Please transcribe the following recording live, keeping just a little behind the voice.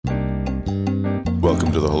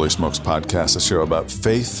Welcome to the Holy Smokes Podcast, a show about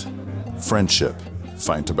faith, friendship,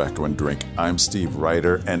 fine tobacco, and drink. I'm Steve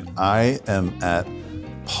Reiter, and I am at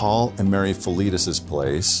Paul and Mary Felidis'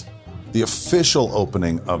 place, the official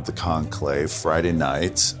opening of the conclave Friday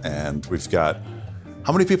night. And we've got,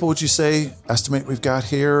 how many people would you estimate we've got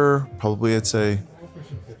here? Probably I'd say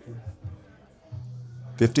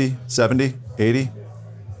 50, 70, 80?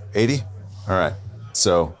 80? All right.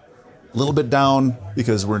 So a little bit down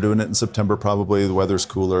because we're doing it in September probably. The weather's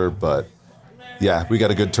cooler, but yeah, we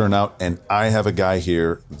got a good turnout. And I have a guy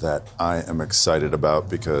here that I am excited about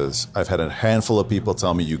because I've had a handful of people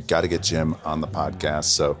tell me you got to get Jim on the podcast.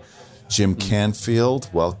 So Jim Canfield,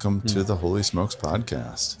 welcome to the Holy Smokes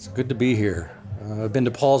Podcast. It's good to be here. I've been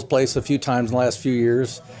to Paul's place a few times in the last few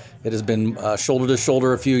years. It has been shoulder to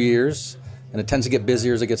shoulder a few years. And it tends to get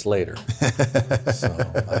busier as it gets later. So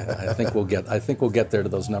I think we'll get there to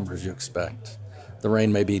those numbers you expect. The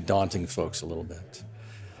rain may be daunting folks a little bit.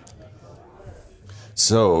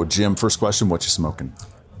 So, Jim, first question, what you smoking?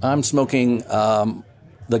 I'm smoking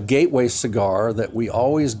the gateway cigar that we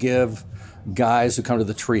always give guys who come to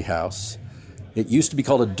the Treehouse. It used to be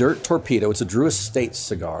called a Dirt Torpedo. It's a Drew Estate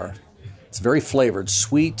cigar. It's very flavored,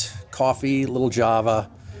 sweet, coffee, little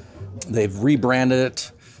Java. They've rebranded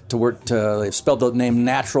it. They've spelled the name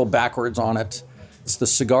Natural backwards on it. It's the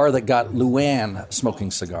cigar that got Luann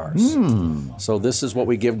smoking cigars. So this is what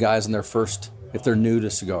we give guys in their first, if they're new to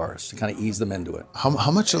cigars, to kind of ease them into it.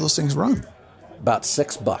 How much do those things run? About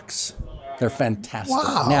 $6. They're fantastic.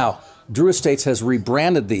 Wow. Now, Drew Estates has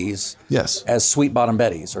rebranded these as Sweet Bottom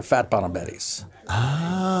Betties or Fat Bottom Betties.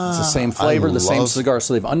 It's the same flavor, the same cigar.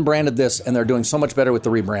 So they've unbranded this, and they're doing so much better with the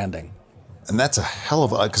rebranding. And that's a hell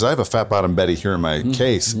of a, because I have a Fat Bottom Betty here in my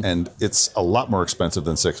case, and it's a lot more expensive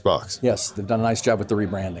than $6. Yes, they've done a nice job with the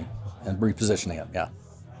rebranding and repositioning it, yeah.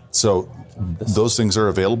 So those things are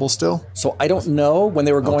available still? So I don't know. When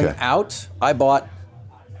they were going out, I bought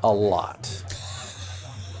a lot.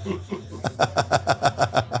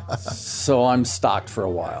 So I'm stocked for a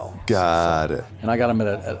while. Got it. And I got them at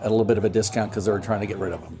a little bit of a discount because they were trying to get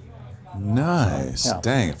rid of them. Nice. Yeah.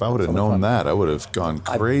 Dang, if I would have known that, I would have gone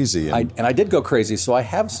crazy. And I did go crazy, so I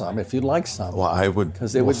have some if you'd like some. Well, I would.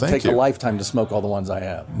 Because it would take a lifetime to smoke all the ones I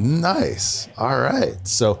have. Nice. All right.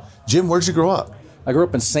 So, Jim, where'd you grow up? I grew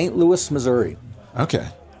up in St. Louis, Missouri. Okay.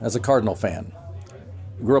 As a Cardinal fan.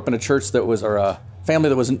 I grew up in a church that was, or a family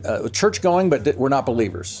that was church going, but we're not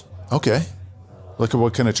believers. Okay. Look at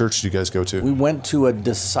what kind of church did you guys go to? We went to a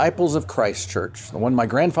Disciples of Christ church. The one my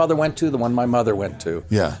grandfather went to, the one my mother went to.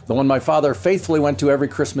 Yeah. The one my father faithfully went to every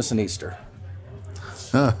Christmas and Easter.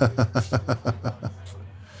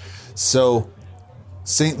 So,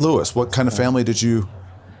 St. Louis, what kind of family what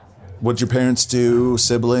did your parents do,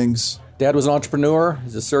 siblings? Dad was an entrepreneur.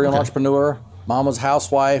 He's a serial entrepreneur. Mom was a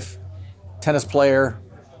housewife, tennis player,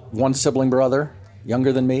 one sibling brother,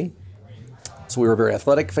 younger than me. So we were a very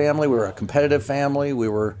athletic family. We were a competitive family.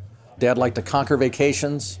 Dad liked to conquer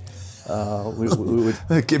vacations. We would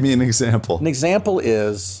Give me an example. An example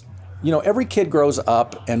is, every kid grows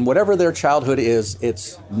up, and whatever their childhood is,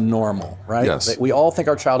 it's normal, right? Yes. We all think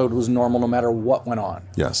our childhood was normal no matter what went on.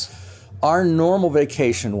 Yes. Our normal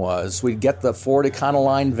vacation was we'd get the Ford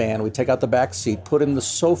Econoline van, we'd take out the back seat, put in the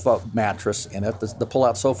sofa mattress in it, the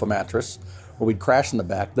pull-out sofa mattress, where we'd crash in the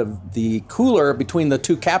back. The cooler between the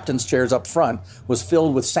two captain's chairs up front was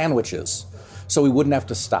filled with sandwiches, so we wouldn't have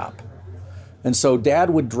to stop. And so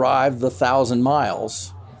Dad would drive the 1,000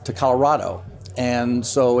 miles to Colorado. And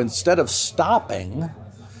so instead of stopping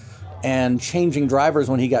and changing drivers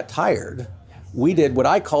when he got tired, we did what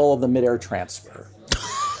I call the midair transfer.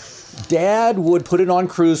 Dad would put it on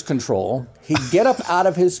cruise control. He'd get up out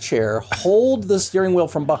of his chair, hold the steering wheel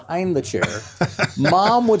from behind the chair.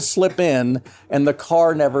 Mom would slip in, and the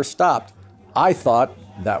car never stopped. I thought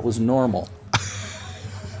that was normal.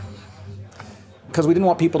 Because we didn't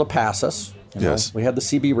want people to pass us. Yes. We had the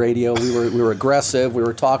CB radio. We were aggressive. We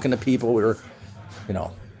were talking to people. We were,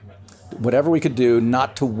 whatever we could do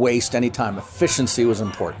not to waste any time. Efficiency was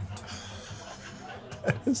important.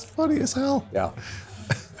 It's funny as hell. Yeah.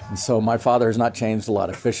 And so my father has not changed a lot.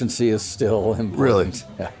 Efficiency is still important. Really?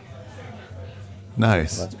 Yeah.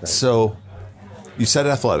 Nice. That's great. So, you said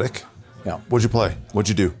athletic. Yeah. What'd you play? What'd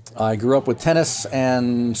you do? I grew up with tennis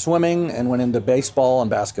and swimming and went into baseball and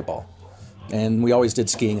basketball. And we always did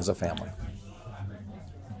skiing as a family.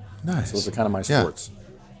 Nice. So those are kind of my sports.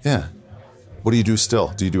 Yeah. What do you do still?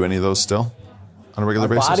 Do you do any of those still on a regular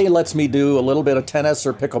basis? My body lets me do a little bit of tennis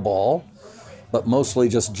or pickleball, but mostly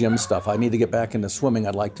just gym stuff. I need to get back into swimming.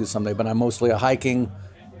 I'd like to someday, but I'm mostly a hiking,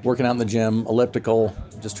 working out in the gym, elliptical,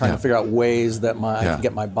 just trying to figure out ways that I can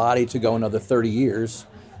get my body to go another 30 years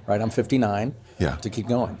right? I'm 59. Yeah. To keep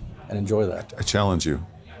going and enjoy that. I challenge you.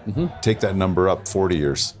 Take that number up 40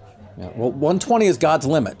 years. Yeah. Well, 120 is God's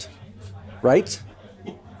limit, right?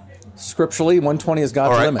 Scripturally, 120 is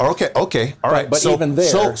God's limit. Okay. All right. But so, even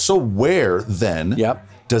there... So where, then, Yep.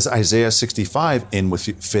 does Isaiah 65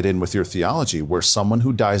 fit in with your theology, where someone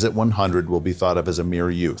who dies at 100 will be thought of as a mere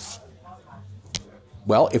youth?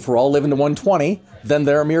 Well, if we're all living to 120, then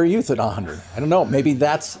they're a mere youth at 100. I don't know. Maybe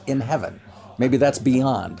that's in heaven. Maybe that's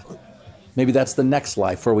beyond. Maybe that's the next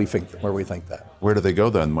life where we think that. Where do they go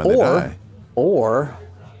then when they die? Or,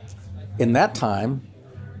 in that time,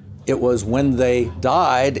 it was when they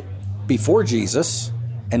died before Jesus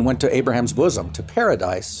and went to Abraham's bosom, to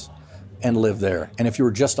paradise, and lived there. And if you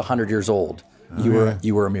were just 100 years old, you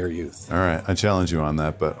were a mere youth. All right. I challenge you on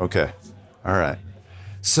that, but okay. All right.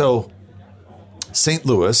 So, St.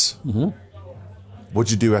 Louis,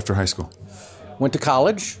 what'd you do after high school? Went to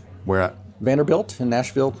college. Where at? Vanderbilt in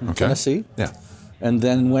Nashville, Tennessee. Yeah. And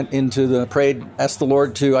then went into asked the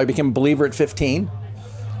Lord I became a believer at 15.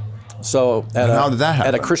 So how did that happen?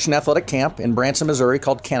 At a Christian athletic camp in Branson, Missouri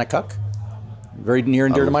called Kanakuk. Very near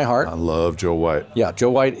and dear to my heart. I love Joe White. Yeah, Joe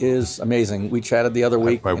White is amazing. We chatted the other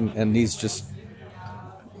week, and he's just,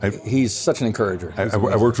 he's such an encourager.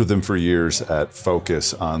 I worked with him for years at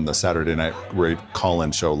Focus on the Saturday night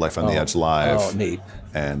call-in show, Life on the Edge Live. Oh, neat.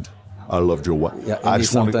 And I love Joe White. Yeah, I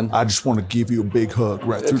just want to give you a big hug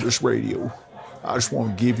right through this radio. I just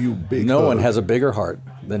want to give you a big hug. No one has a bigger heart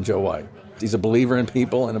than Joe White. He's a believer in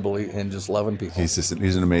people and in just loving people. He's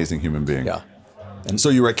an amazing human being. Yeah. And so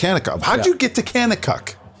you were at Kanakuk. How'd you get to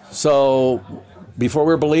Kanakuk? So before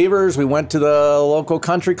we were believers, we went to the local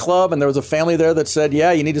country club, and there was a family there that said,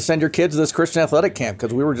 yeah, you need to send your kids to this Christian athletic camp,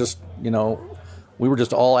 because we were just,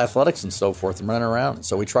 all athletics and so forth and running around.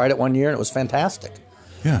 So we tried it one year, and it was fantastic.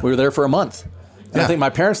 Yeah. We were there for a month. And I think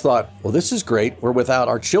my parents thought, well, this is great. We're without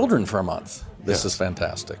our children for a month. This is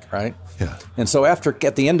fantastic, right? Yeah. And so at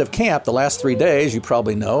the end of camp, the last 3 days, you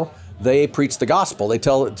probably know, they preach the gospel. They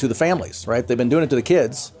tell it to the families, right? They've been doing it to the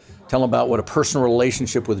kids, tell them about what a personal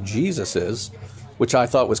relationship with Jesus is, which I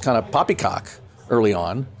thought was kind of poppycock early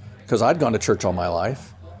on, because I'd gone to church all my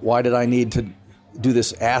life. Why did I need to do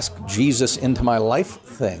this ask Jesus into my life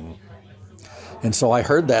thing? And so I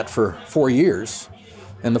heard that for 4 years.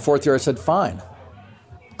 And the fourth year I said, fine,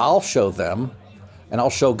 I'll show them, and I'll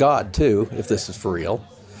show God too, if this is for real.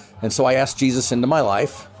 And so I asked Jesus into my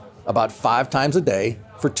life about 5 times a day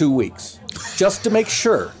for 2 weeks, just to make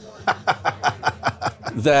sure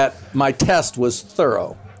that my test was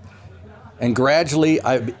thorough. And gradually,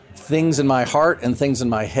 things in my heart and things in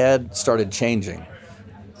my head started changing.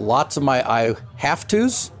 Lots of my I have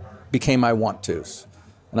tos became my want tos.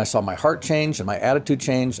 And I saw my heart change and my attitude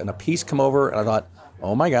change, and a peace come over, and I thought,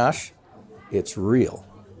 oh my gosh, it's real.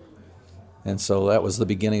 And so that was the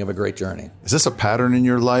beginning of a great journey. Is this a pattern in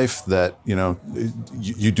your life that,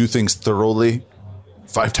 you do things thoroughly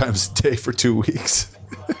 5 times a day for 2 weeks?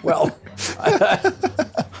 Well,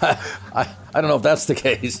 I don't know if that's the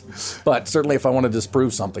case, but certainly if I want to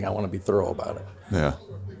disprove something, I want to be thorough about it. Yeah.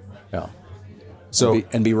 Yeah. So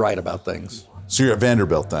and be right about things. So you're at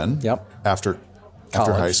Vanderbilt then? Yep. After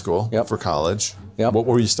high school? Yep. For college? Yep. What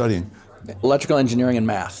were you studying? Electrical engineering and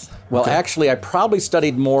math. Well, actually, I probably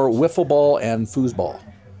studied more wiffle ball and foosball.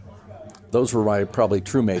 Those were my probably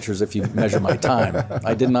true majors if you measure my time.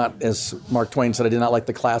 I did not, as Mark Twain said, I did not like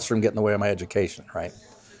the classroom get in the way of my education, right?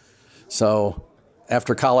 So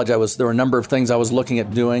after college, there were a number of things I was looking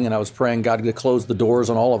at doing, and I was praying God to close the doors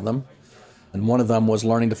on all of them. And one of them was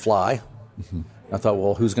learning to fly. Mm-hmm. I thought,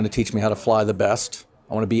 well, who's going to teach me how to fly the best?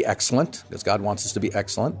 I want to be excellent, because God wants us to be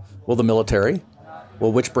excellent. Well, the military.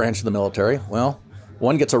 Well, which branch of the military? Well,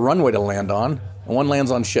 one gets a runway to land on, and one lands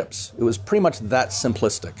on ships. It was pretty much that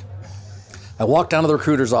simplistic. I walk down to the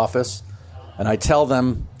recruiter's office, and I tell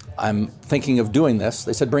them I'm thinking of doing this.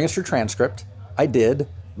 They said, bring us your transcript. I did.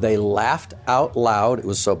 They laughed out loud. It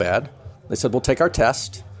was so bad. They said, we'll take our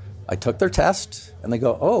test. I took their test, and they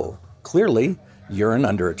go, oh, clearly you're an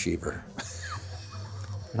underachiever.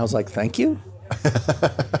 And I was like, thank you.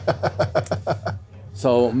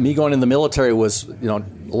 So me going in the military was, a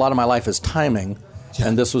lot of my life is timing,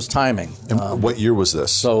 and this was timing. And what year was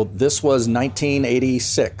this? So this was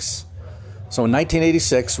 1986. So in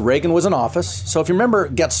 1986, Reagan was in office. So if you remember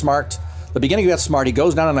Get Smart, the beginning of Get Smart, he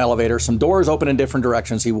goes down an elevator, some doors open in different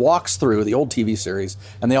directions. He walks through the old TV series,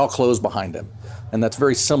 and they all close behind him. And that's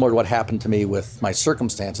very similar to what happened to me with my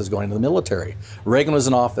circumstances going into the military. Reagan was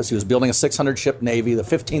in office. He was building a 600-ship Navy, the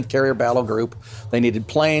 15th Carrier Battle Group. They needed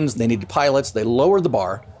planes. They needed pilots. They lowered the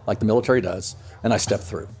bar, like the military does, and I stepped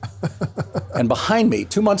through. And behind me,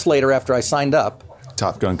 2 months later after I signed up,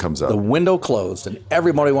 Top Gun comes up. The window closed, and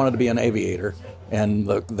everybody wanted to be an aviator. And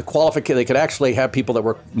the qualification, they could actually have people that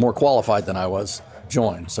were more qualified than I was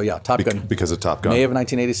join. So yeah, Top Gun. Because of Top Gun. May of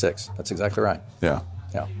 1986. That's exactly right. Yeah.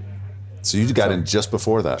 Yeah. So you got in just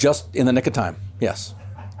before that. Just in the nick of time. Yes.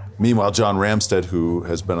 Meanwhile, John Ramstead, who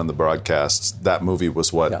has been on the broadcasts, that movie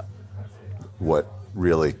was what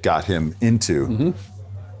really got him into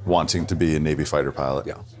wanting to be a Navy fighter pilot.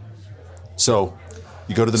 Yeah. So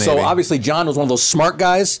you go to the Navy. So obviously John was one of those smart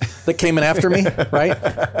guys that came in after me, right?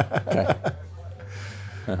 Okay.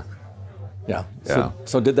 Yeah.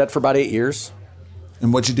 So did that for about 8 years.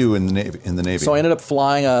 And what'd you do in the Navy? So I ended up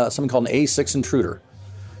flying something called an A6 Intruder.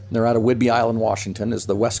 They're out of Whidbey Island, Washington, is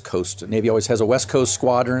the West Coast. Navy always has a West Coast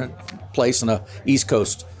squadron place and a East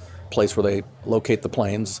Coast place where they locate the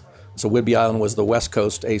planes. So Whidbey Island was the West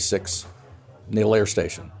Coast A6 Naval Air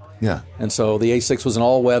Station. Yeah. And so the A6 was an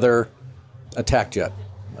all-weather attack jet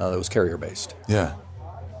that was carrier-based. Yeah.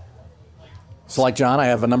 So like John, I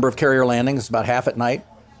have a number of carrier landings, about half at night.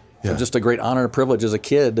 Yeah. So just a great honor and privilege as a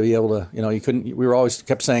kid to be able to, we were always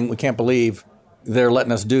kept saying, we can't believe they're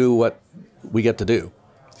letting us do what we get to do.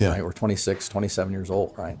 Yeah. Right? We're 26, 27 years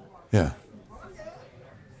old, right? Yeah.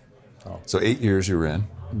 So 8 years you were in.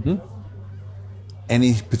 Mm-hmm.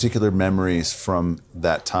 Any particular memories from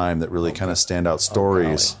that time that really kind of stand out?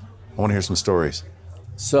 Stories? I want to hear some stories.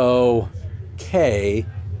 So Kay,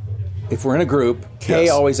 if we're in a group, Kay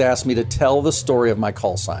always asks me to tell the story of my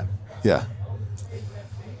call sign. Yeah.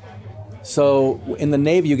 So in the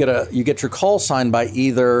Navy, you get your call sign by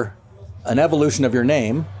either an evolution of your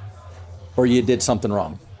name or you did something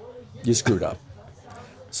wrong. You screwed up.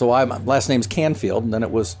 So my last name's Canfield, and then it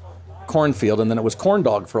was Cornfield, and then it was Corn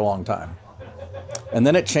Dog for a long time. And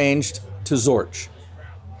then it changed to Zorch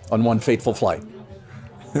on one fateful flight.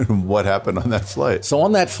 What happened on that flight? So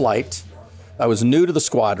on that flight, I was new to the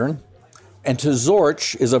squadron, and to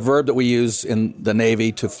Zorch is a verb that we use in the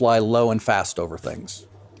Navy to fly low and fast over things.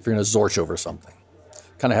 If you're going to Zorch over something.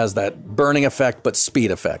 Kind of has that burning effect, but speed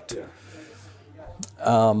effect.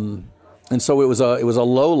 And so it was a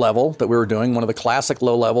low level that we were doing, one of the classic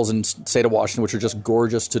low levels in the state of Washington, which are just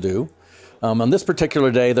gorgeous to do. On this particular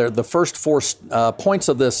day, the first four points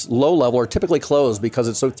of this low level are typically closed because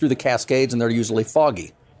it's through the Cascades and they're usually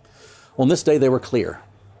foggy. Well, on this day, they were clear.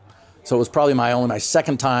 So it was probably my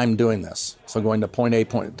second time doing this. So going to point A,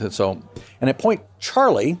 and at Point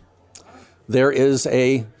Charlie, there is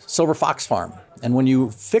a silver fox farm. And when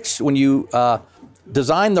you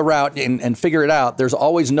design the route and figure it out, there's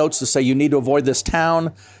always notes to say you need to avoid this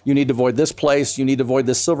town, you need to avoid this place, you need to avoid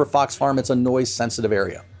this silver fox farm. It's a noise-sensitive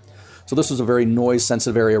area. So this was a very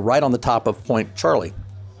noise-sensitive area right on the top of Point Charlie.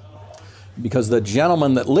 Because the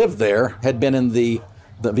gentleman that lived there had been in the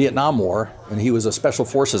Vietnam War, and he was a special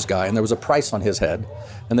forces guy, and there was a price on his head,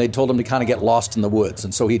 and they told him to kind of get lost in the woods.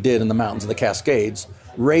 And so he did in the mountains of the Cascades,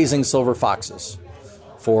 raising silver foxes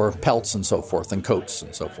for pelts and so forth, and coats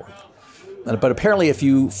and so forth. But apparently if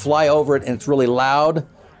you fly over it and it's really loud,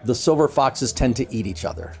 the silver foxes tend to eat each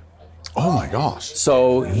other. Oh my gosh.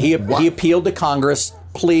 So he appealed to Congress,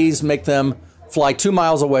 please make them fly 2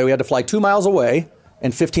 miles away. We had to fly 2 miles away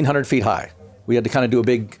and 1,500 feet high. We had to kind of do a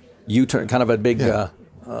big U-turn, kind of a big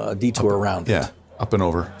detour around it. Yeah, up and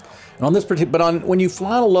over. And on this when you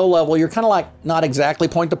fly on a low level, you're kind of like not exactly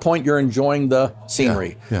point to point. You're enjoying the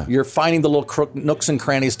scenery. Yeah. You're finding the little nooks and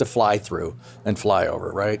crannies to fly through and fly over,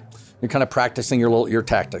 right? You're kind of practicing your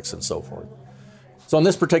tactics and so forth. So on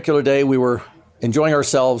this particular day, we were enjoying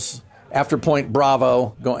ourselves after Point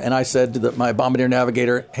Bravo, and I said to my bombardier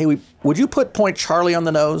navigator, hey, would you put Point Charlie on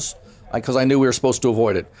the nose? Because I knew we were supposed to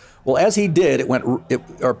avoid it. Well, as he did,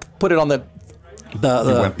 put it on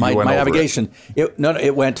my navigation.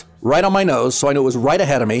 It went right on my nose, so I knew it was right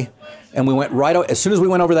ahead of me. And we went right as soon as we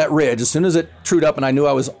went over that ridge, as soon as it trued up, and I knew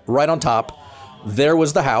I was right on top. There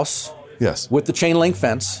was the house, with the chain link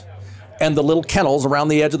fence, and the little kennels around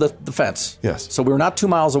the edge of the fence. Yes. So we were not 2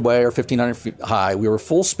 miles away or 1,500 feet high. We were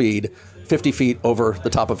full speed, 50 feet over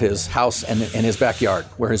the top of his house and his backyard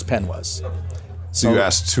where his pen was. So you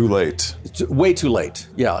asked too late. Way too late.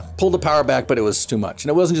 Yeah. Pulled the power back, but it was too much.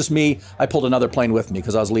 And it wasn't just me. I pulled another plane with me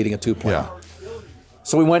because I was leading a two-plane. Yeah.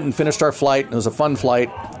 So we went and finished our flight. It was a fun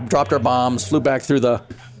flight. Dropped our bombs, flew back through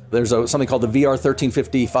there's something called the VR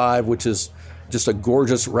 1355, which is just a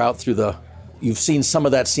gorgeous route through you've seen some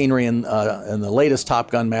of that scenery in the latest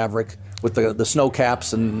Top Gun Maverick with the snow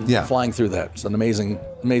caps and flying through that. It's an amazing,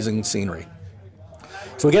 amazing scenery.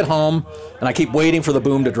 So we get home, and I keep waiting for the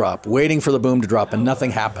boom to drop, and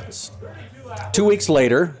nothing happens. 2 weeks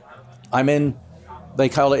later, they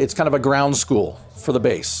call it's kind of a ground school for the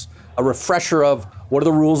base. A refresher of what are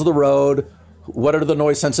the rules of the road, What are the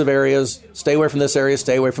noise sensitive areas? Stay away from this area,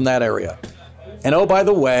 stay away from that area. And oh, by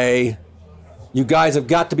the way, you guys have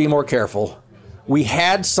got to be more careful. We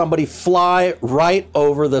had somebody fly right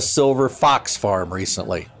over the Silver Fox farm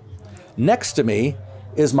recently. Next to me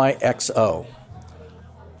is my XO.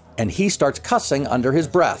 And he starts cussing under his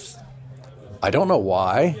breath. I don't know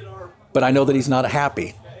why, but I know that he's not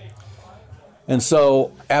happy. And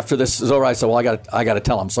so after this is over, I said, well, I got to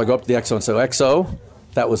tell him. So I go up to the XO and say, XO,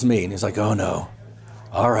 that was me. And he's like, oh, no.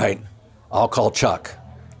 All right, I'll call Chuck.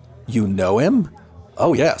 You know him?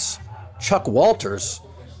 Oh, yes. Chuck Walters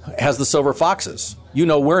has the Silver Foxes. You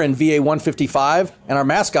know, we're in VA 155, and our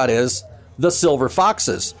mascot is the Silver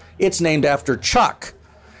Foxes. It's named after Chuck.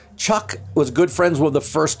 Chuck was good friends with the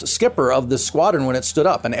first skipper of this squadron when it stood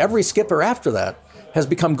up, and every skipper after that has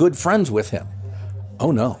become good friends with him.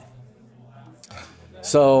 Oh, no.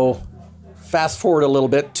 So fast forward a little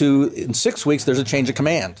bit to in 6 weeks, there's a change of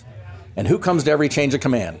command. And who comes to every change of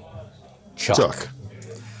command? Chuck.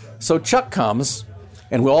 So Chuck comes,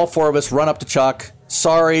 and all four of us run up to Chuck.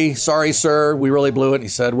 Sorry, sir, we really blew it. And he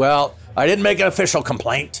said, well, I didn't make an official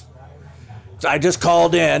complaint. I just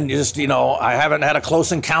called in. I haven't had a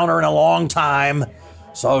close encounter in a long time,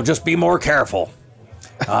 so just be more careful.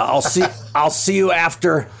 I'll see you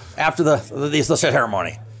after the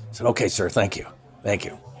ceremony. I said, okay, sir, thank you.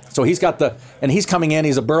 So he's coming in.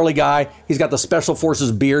 He's a burly guy. He's got the Special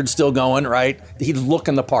Forces beard still going, right? He's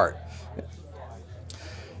looking the part.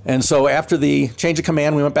 And so after the change of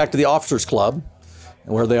command, we went back to the officers' club,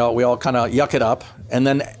 where we all kind of yuck it up. And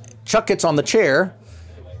then Chuck gets on the chair,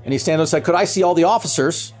 and he stands up and said, could I see all the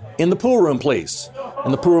officers in the pool room, please?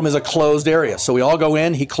 And the pool room is a closed area. So we all go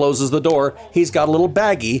in. He closes the door. He's got a little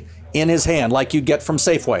baggie in his hand, like you'd get from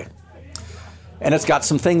Safeway. And it's got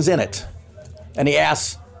some things in it. And he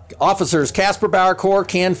asks, officers Casper, Bauercore,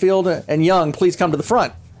 Canfield, and Young, please come to the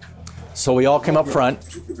front. So we all came up front.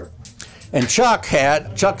 And Chuck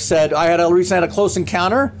said, I recently had a close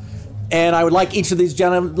encounter, and I would like each of these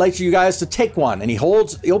gentlemen, you guys to take one. And he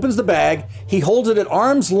opens the bag, he holds it at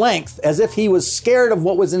arm's length as if he was scared of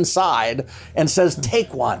what was inside, and says,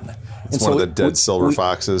 take one. It's one of the dead silver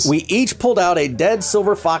foxes. We each pulled out a dead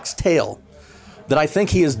silver fox tail that I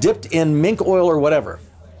think he has dipped in mink oil or whatever.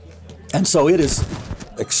 And so it is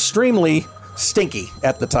extremely stinky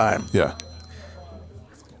at the time. Yeah.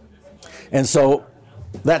 And so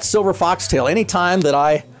that silver foxtail, any time that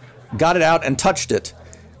I got it out and touched it,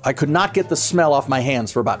 I could not get the smell off my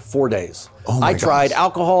hands for about 4 days. I tried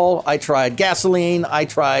alcohol, I tried gasoline, I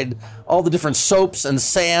tried all the different soaps and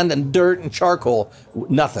sand and dirt and charcoal.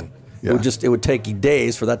 Nothing. Yeah. It would take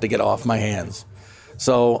days for that to get off my hands.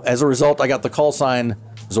 So as a result, I got the call sign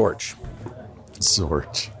Zorch.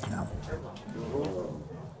 Yeah.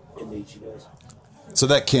 So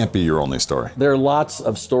that can't be your only story. There are lots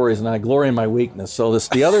of stories, and I glory in my weakness. So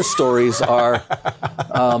the other stories are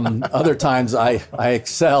other times I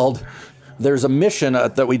excelled. There's a mission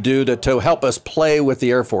that we do to help us play with the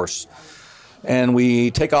Air Force. And we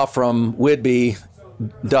take off from Whidbey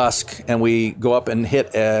dusk, and we go up and hit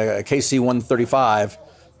a KC-135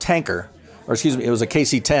 tanker. Or excuse me, it was a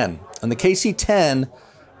KC-10. And the KC-10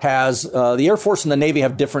 has, the Air Force and the Navy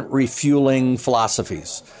have different refueling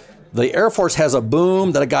philosophies. The Air Force has a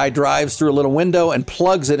boom that a guy drives through a little window and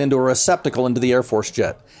plugs it into a receptacle into the Air Force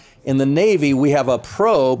jet. In the Navy, we have a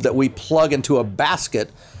probe that we plug into a basket,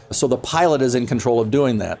 so the pilot is in control of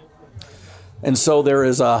doing that. And so there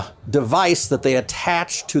is a device that they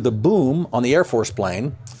attach to the boom on the Air Force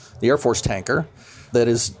plane, the Air Force tanker, that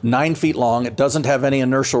is 9 feet long. It doesn't have any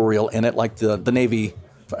inertial reel in it like the Navy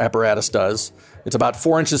apparatus does. It's about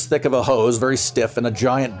 4 inches thick of a hose, very stiff, and a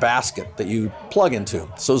giant basket that you plug into.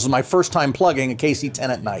 So this is my first time plugging a KC-10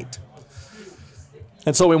 at night.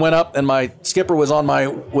 And so we went up, and my skipper was I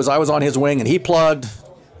was on his wing, and he plugged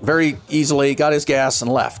very easily, got his gas,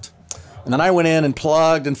 and left. And then I went in and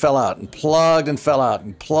plugged and fell out, and plugged and fell out,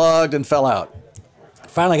 and plugged and fell out.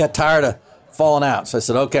 Finally got tired of falling out, so I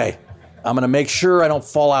said, okay, I'm going to make sure I don't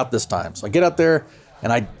fall out this time. So I get up there,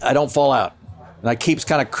 and I don't fall out. And I keeps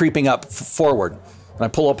kind of creeping up forward. And I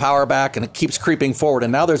pull a power back, and it keeps creeping forward.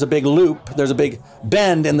 And now there's a big loop. There's a big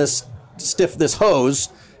bend in this hose.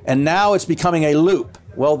 And now it's becoming a loop.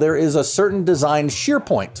 Well, there is a certain design shear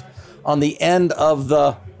point on the end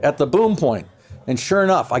at the boom point. And sure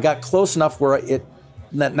enough, I got close enough where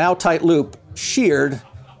that now tight loop sheared,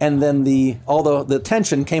 and then all the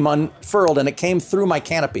tension came unfurled, and it came through my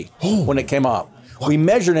canopy when it came off. What? We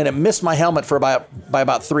measured it. It missed my helmet by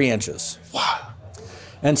about 3 inches. Wow.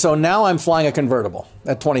 And so now I'm flying a convertible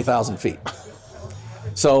at 20,000 feet.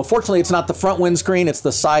 So fortunately, it's not the front windscreen, it's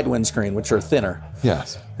the side windscreen, which are thinner.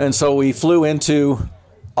 Yes. And so we flew into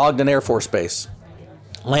Ogden Air Force Base.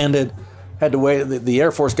 Landed, had to wait. The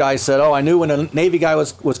Air Force guy said, "Oh, I knew when a Navy guy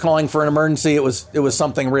was calling for an emergency, it was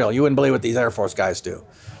something real. You wouldn't believe what these Air Force guys do."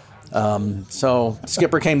 So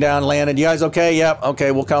skipper came down, landed. "You guys okay?" "Yep,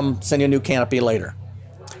 okay. We'll come send you a new canopy later."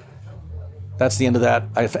 That's the end of that.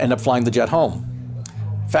 I end up flying the jet home.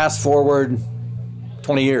 Fast forward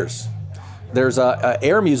 20 years. There's a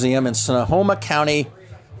air museum in Sonoma County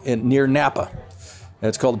near Napa.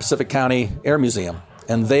 It's called the Pacific County Air Museum.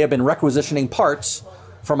 And they have been requisitioning parts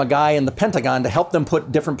from a guy in the Pentagon to help them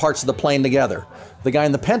put different parts of the plane together. The guy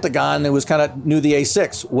in the Pentagon who knew the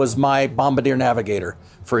A6 was my bombardier navigator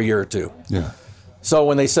for a year or two. Yeah. So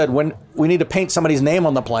when they said, when we need to paint somebody's name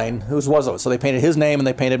on the plane, whose was it? So they painted his name and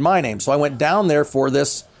they painted my name. So I went down there for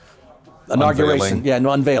this inauguration. Unveiling. Yeah,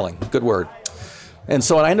 no, unveiling. Good word. And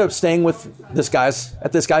so I ended up staying with this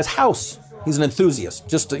guy's house. He's an enthusiast.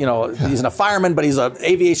 He's a fireman, but he's an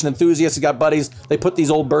aviation enthusiast. He's got buddies. They put these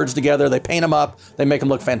old birds together. They paint them up. They make them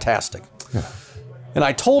look fantastic. Yeah. And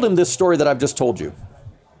I told him this story that I've just told you.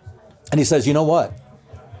 And he says, "You know what?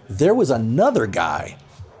 There was another guy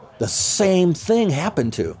the same thing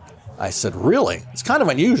happened to." I said, "Really? It's kind of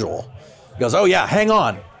unusual." He goes, "Oh, yeah, hang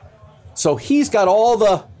on." So he's got all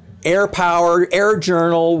the Air Power, Air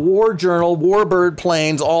Journal, Warbird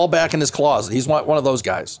planes all back in his closet. He's one of those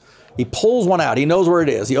guys. He pulls one out. He knows where it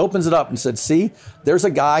is. He opens it up and said, "See, there's a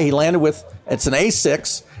guy he landed with. It's an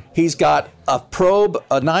A6. He's got a probe,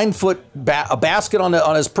 a 9-foot a basket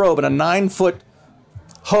on his probe, and a 9-foot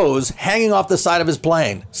hose hanging off the side of his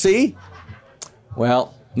plane. See?"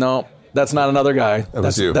 Well, no, that's not another guy.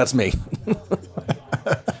 That's you. That's me.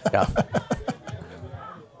 Yeah.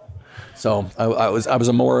 So I was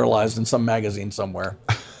immortalized in some magazine somewhere,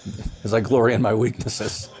 as I glory in my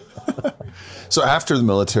weaknesses. So after the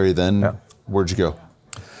military, then where'd you go?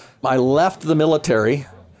 I left the military.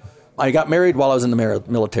 I got married while I was in the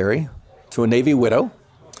military to a Navy widow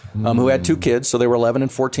who had 2 kids. So they were 11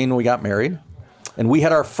 and 14 when we got married. And we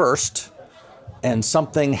had our first, and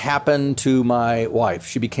something happened to my wife.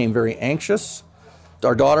 She became very anxious.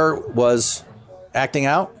 Our daughter was acting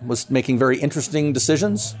out, was making very interesting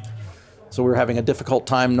decisions. So we were having a difficult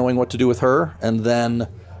time knowing what to do with her. And then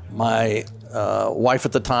my wife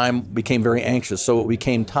at the time became very anxious. So it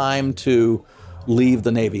became time to leave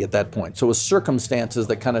the Navy at that point. So it was circumstances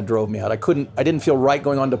that kind of drove me out. I didn't feel right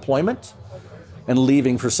going on deployment and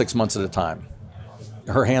leaving for 6 months at a time.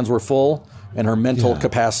 Her hands were full and her mental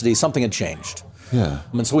capacity, something had changed. Yeah.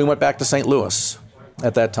 And so we went back to St. Louis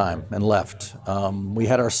at that time and left. We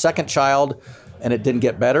had our second child and it didn't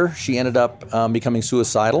get better. She ended up becoming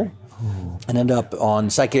suicidal and ended up on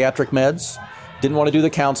psychiatric meds. Didn't want to do the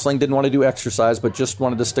counseling, didn't want to do exercise, but just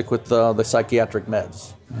wanted to stick with the psychiatric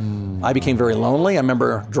meds. I became very lonely. I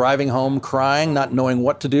remember driving home crying, not knowing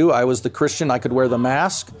what to do. I was the Christian. I could wear the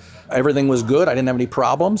mask. Everything was good. I didn't have any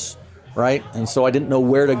problems, right? And so I didn't know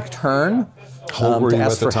where to turn How old were to you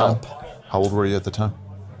ask at the for time? help. How old were you at the time?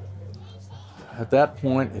 At that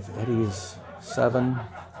point, if Eddie's 7,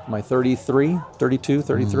 my 33, 32,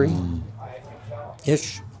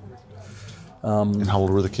 33-ish. And how old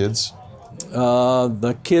were the kids?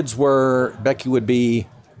 The kids were, Becky would be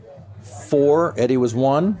 4, Eddie was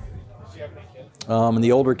 1, and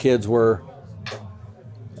the older kids were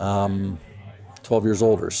 12 years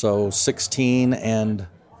older, so 16 and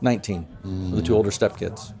 19, the 2 older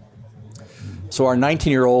stepkids. So our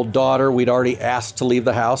 19-year-old daughter, we'd already asked to leave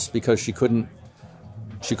the house because she couldn't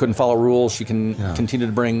follow rules. She can continue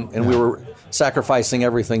to bring, and we were sacrificing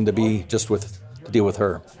everything to deal with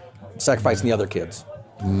her, sacrificing the other kids.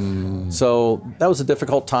 So that was a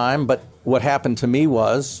difficult time, but what happened to me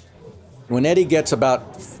was when Eddie gets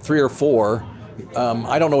about 3 or 4,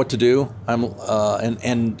 I don't know what to do.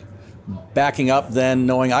 And backing up then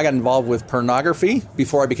knowing I got involved with pornography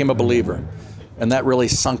before I became a believer. And that really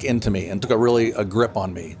sunk into me and took a grip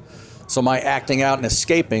on me. So my acting out and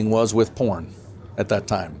escaping was with porn at that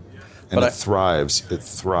time. And it thrives,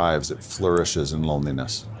 it flourishes in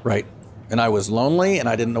loneliness. Right. And I was lonely, and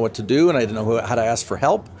I didn't know what to do, and I didn't know how to ask for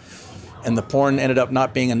help. And the porn ended up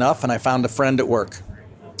not being enough, and I found a friend at work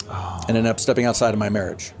and ended up stepping outside of my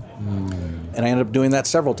marriage. And I ended up doing that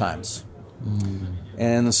several times.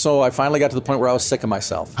 And so I finally got to the point where I was sick of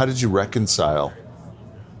myself. How did you reconcile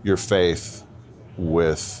your faith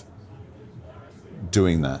with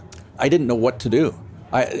doing that? I didn't know what to do.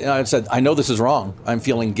 I said, I know this is wrong. I'm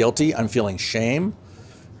feeling guilty. I'm feeling shame.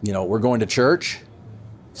 We're going to church.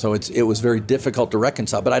 So it was very difficult to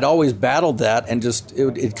reconcile. But I'd always battled that and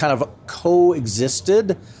it kind of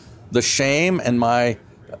coexisted, the shame and my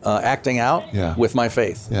acting out with my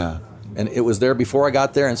faith. Yeah. And it was there before I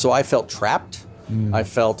got there. And so I felt trapped. I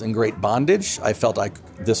felt in great bondage. I felt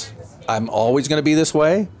I'm always going to be this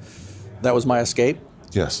way. That was my escape.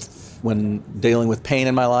 Yes. When dealing with pain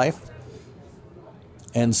in my life.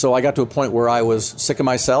 And so I got to a point where I was sick of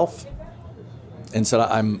myself and said,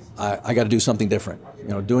 I got to do something different.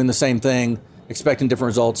 Doing the same thing, expecting different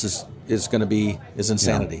results is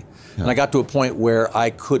insanity. Yeah. And I got to a point where I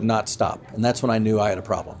could not stop. And that's when I knew I had a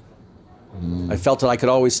problem. I felt that I could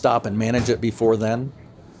always stop and manage it before then,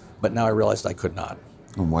 but now I realized I could not.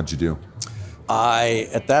 And what'd you do?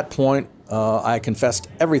 At that point, I confessed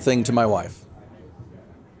everything to my wife.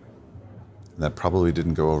 That probably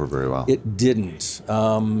didn't go over very well. It didn't.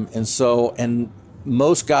 And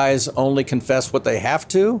most guys only confess what they have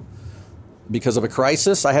to because of a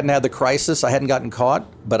crisis. I hadn't had the crisis. I hadn't gotten caught,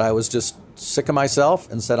 but I was just sick of myself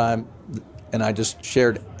and and I just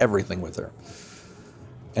shared everything with her.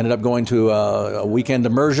 Ended up going to a weekend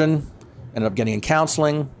immersion, ended up getting in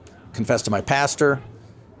counseling, confessed to my pastor.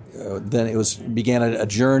 Then began a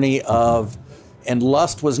journey and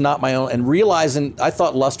lust was not my own, and realizing I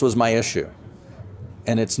thought lust was my issue.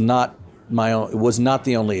 And it's not my own. It was not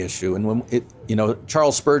the only issue. And when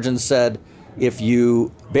Charles Spurgeon said, if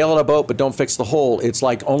you bail on a boat but don't fix the hole, it's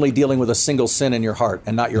like only dealing with a single sin in your heart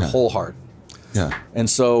and not your whole heart. Yeah. And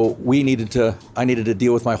so I needed to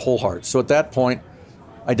deal with my whole heart. So at that point,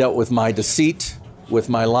 I dealt with my deceit, with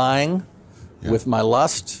my lying, with my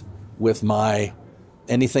lust, with my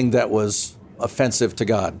anything that was offensive to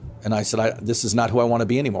God. And I said, this is not who I want to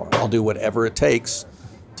be anymore. I'll do whatever it takes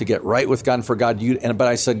to get right with God and for God. But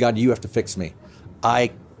I said, God, you have to fix me.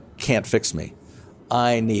 I can't fix me.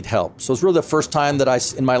 I need help. So it's really the first time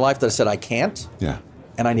in my life that I said I can't,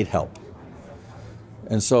 and I need help.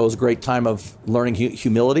 And so it was a great time of learning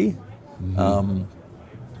humility. Mm-hmm.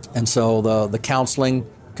 And so the counseling,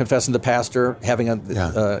 confessing to the pastor,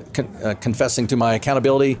 confessing to my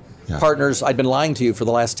accountability partners, I'd been lying to you for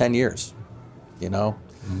the last 10 years,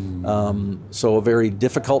 So a very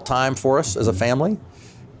difficult time for us as a family.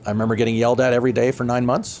 I remember getting yelled at every day for 9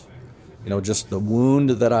 months, just the wound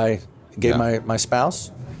that I gave my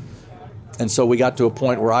spouse. And so we got to a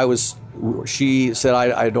point where she said,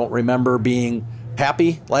 I don't remember being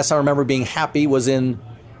happy. Last time I remember being happy was in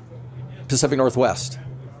Pacific Northwest.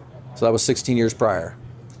 So that was 16 years prior.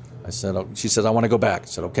 She said, I want to go back. I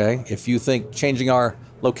said, okay, if you think changing our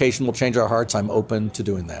location will change our hearts, I'm open to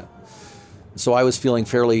doing that. So I was feeling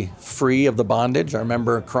fairly free of the bondage. I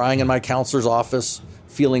remember crying in my counselor's office,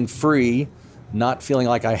 feeling free, not feeling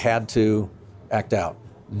like I had to act out.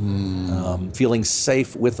 Feeling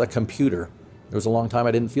safe with a computer. There was a long time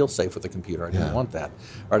I didn't feel safe with a computer. I didn't want that.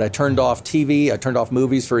 All right, I turned off TV. I turned off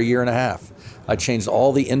movies for a year and a half. I changed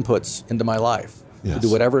all the inputs into my life to do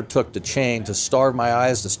whatever it took to starve my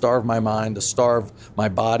eyes, to starve my mind, to starve my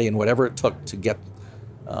body, and whatever it took to get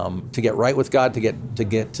right with God,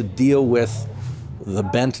 to deal with the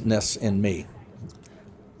bentness in me.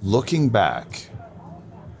 Looking back,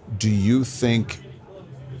 do you think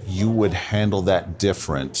you would handle that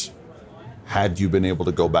different had you been able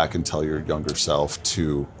to go back and tell your younger self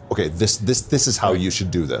okay, this is how you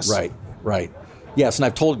should do this? Right. Yes, and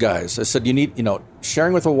I've told guys, I said, you need,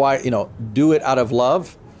 sharing with a wife, do it out of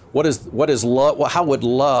love. What is love? How would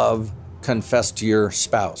love confess to your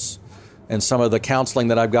spouse? And some of the counseling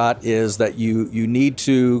that I've got is that you need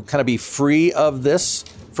to kind of be free of this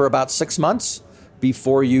for about 6 months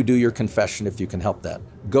before you do your confession, if you can help that.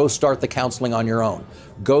 Go start the counseling on your own.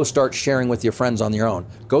 Go start sharing with your friends on your own.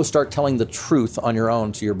 Go start telling the truth on your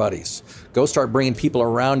own to your buddies. Go start bringing people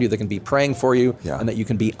around you that can be praying for you and that you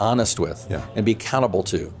can be honest with and be accountable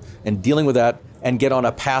to, and dealing with that, and get on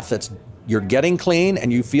a path that's you're getting clean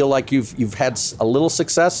and you feel like you've had a little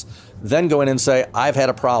success. Then go in and say, I've had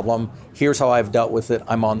a problem. Here's how I've dealt with it.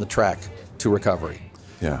 I'm on the track to recovery.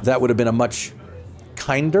 Yeah. That would have been a much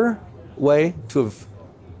kinder way to have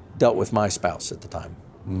dealt with my spouse at the time.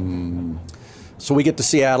 So we get to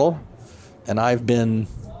Seattle, and I've been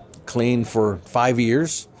clean for 5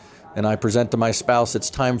 years, and I present to my spouse,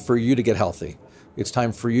 it's time for you to get healthy. It's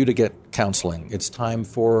time for you to get counseling. It's time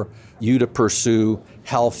for you to pursue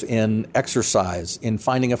health in exercise, in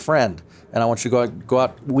finding a friend. And I want you to go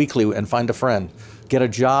out weekly and find a friend. Get a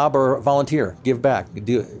job or volunteer. Give back.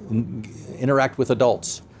 Interact with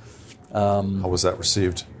adults. How was that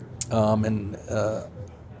received?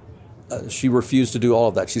 She refused to do all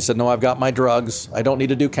of that. She said, no, I've got my drugs. I don't need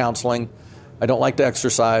to do counseling. I don't like to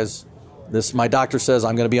exercise. My doctor says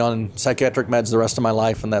I'm going to be on psychiatric meds the rest of my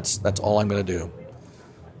life, and that's all I'm going to do.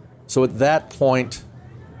 So at that point,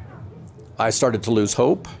 I started to lose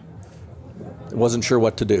hope. I wasn't sure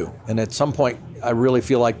what to do. And at some point, I really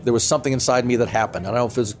feel like there was something inside me that happened. I don't know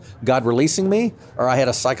if it was God releasing me or I had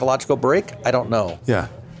a psychological break. I don't know. Yeah.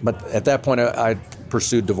 But at that point, I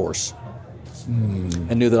pursued divorce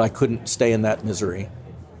and knew that I couldn't stay in that misery.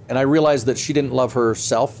 And I realized that she didn't love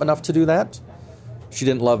herself enough to do that. She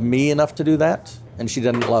didn't love me enough to do that. And she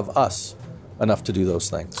didn't love us enough to do those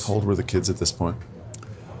things. How old were the kids at this point?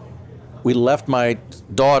 We left my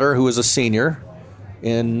daughter, who was a senior,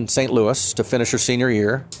 in St. Louis to finish her senior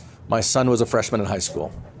year. My son was a freshman in high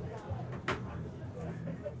school.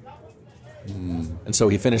 And so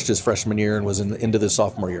he finished his freshman year and was into the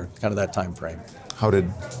sophomore year, kind of that time frame. How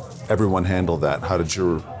did everyone handle that? How did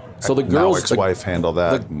your ex-wife handle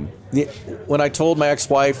that? When I told my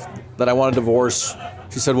ex-wife that I wanted a divorce,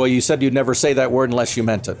 she said, well, you said you'd never say that word unless you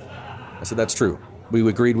meant it. I said, that's true. We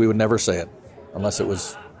agreed we would never say it unless it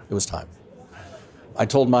was time. I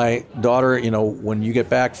told my daughter, when you get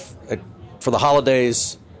back for the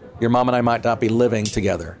holidays, your mom and I might not be living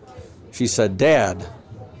together. She said, Dad,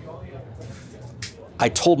 I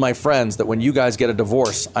told my friends that when you guys get a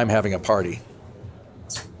divorce, I'm having a party.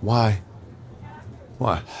 Why?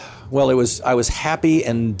 Well, I was happy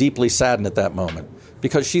and deeply saddened at that moment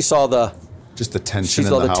because she saw the tension. She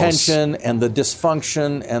saw the tension and the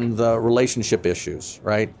dysfunction and the relationship issues,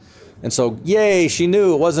 right? And so, yay, she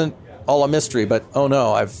knew it wasn't all a mystery, but oh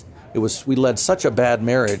no, we led such a bad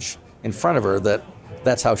marriage in front of her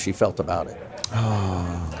that's how she felt about it.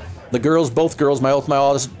 Oh. Both girls, my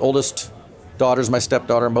oldest daughters, my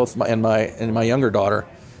stepdaughter, and my younger daughter,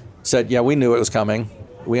 said, yeah, we knew it was coming.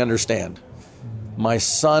 We understand. My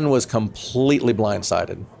son was completely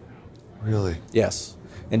blindsided. Really? Yes,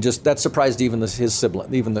 and just that surprised even his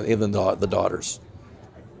sibling, even the daughters.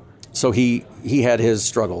 So he had his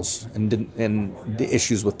struggles and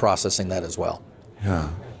issues with processing that as well. Yeah.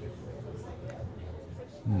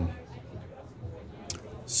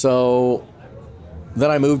 So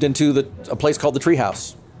then I moved into a place called the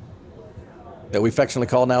Treehouse that we affectionately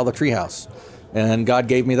call now the Treehouse, and God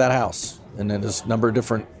gave me that house, and then there's a number of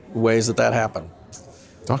different ways that happened.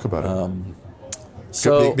 Talk about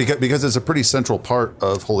it. Because it's a pretty central part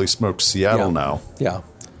of Holy Smokes, Seattle now. Yeah.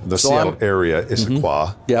 The Seattle area,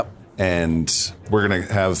 Issaquah. Yep. And we're going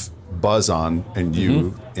to have Buzz on and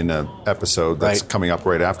you in an episode that's coming up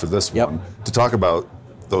right after this one to talk about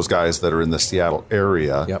those guys that are in the Seattle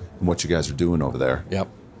area and what you guys are doing over there. Yep.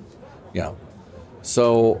 Yeah.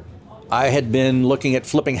 So I had been looking at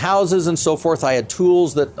flipping houses and so forth. I had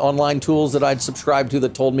online tools that I'd subscribed to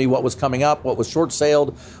that told me what was coming up, what was short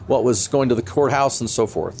saled, what was going to the courthouse and so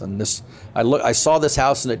forth. And I saw this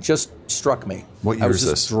house and it just struck me. What year is this?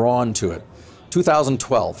 I was just drawn to it.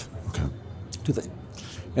 2012. Okay.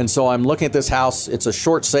 And so I'm looking at this house. It's a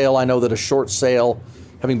short sale. I know that a short sale,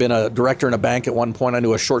 having been a director in a bank at one point, I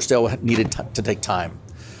knew a short sale needed to take time.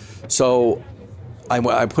 So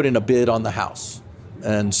I put in a bid on the house.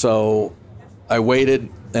 And so I waited,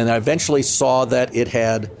 and I eventually saw that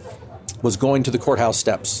was going to the courthouse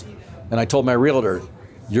steps. And I told my realtor,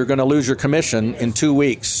 you're going to lose your commission in 2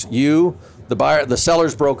 weeks. You, the buyer, the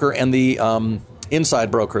seller's broker, and the inside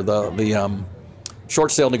broker, the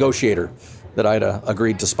short sale negotiator that I'd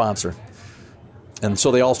agreed to sponsor. And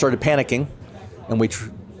so they all started panicking, and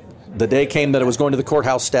the day came that it was going to the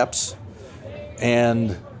courthouse steps, and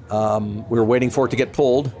we were waiting for it to get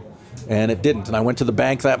pulled, and it didn't. And I went to the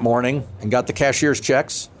bank that morning and got the cashier's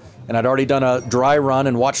checks, and I'd already done a dry run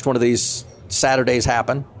and watched one of these Saturdays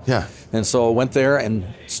happen. Yeah. And so I went there and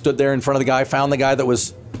stood there in front of the guy, found the guy that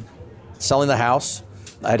was selling the house.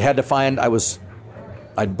 I'd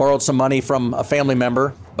borrowed some money from a family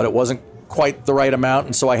member, but it wasn't quite the right amount,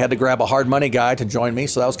 and so I had to grab a hard money guy to join me,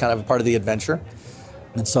 so that was kind of a part of the adventure.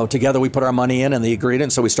 And so together we put our money in and they agreed,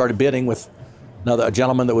 and so we started bidding with a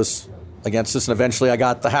gentleman that was against us, and eventually I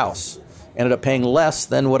got the house. Ended up paying less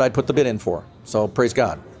than what I'd put the bid in for, so praise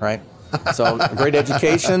God, right? So a great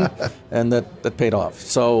education, and that paid off.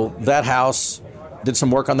 So that house, did some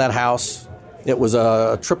work on that house. It was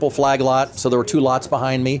a triple flag lot, so there were 2 lots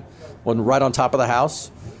behind me, one right on top of the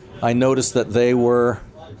house. I noticed that they were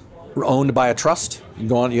owned by a trust. You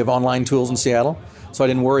have online tools in Seattle, so I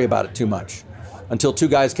didn't worry about it too much. Until 2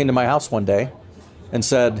 guys came to my house one day and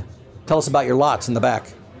said, tell us about your lots in the back.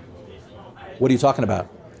 What are you talking about?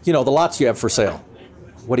 The lots you have for sale.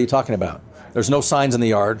 What are you talking about? There's no signs in the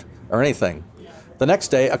yard or anything. The next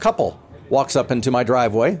day, a couple walks up into my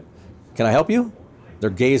driveway. Can I help you? They're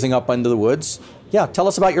gazing up into the woods. Yeah, tell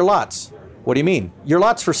us about your lots. What do you mean? Your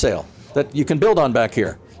lots for sale that you can build on back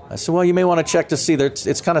here. I said, well, you may want to check to see that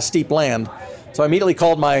it's kind of steep land. So I immediately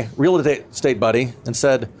called my real estate buddy and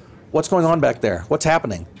said, what's going on back there? What's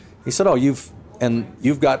happening? He said,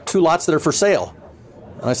 you've got 2 lots that are for sale.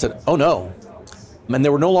 And I said, oh no. And they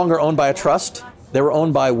were no longer owned by a trust. They were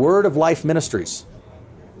owned by Word of Life Ministries.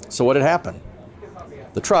 So what had happened?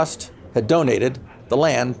 The trust had donated the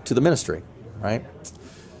land to the ministry, right?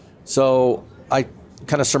 So I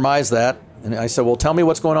kind of surmised that, and I said, well, tell me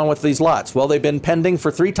what's going on with these lots. Well, they've been pending for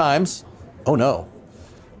 3 times. Oh, no.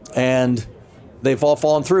 And they've all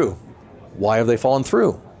fallen through. Why have they fallen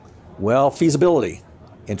through? Well, feasibility.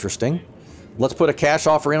 Interesting. Let's put a cash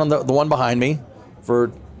offer in on the one behind me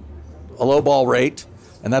for a low ball rate,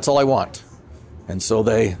 and that's all I want. And so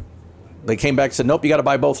they came back and said, nope, you got to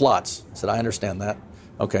buy both lots. I said, I understand that.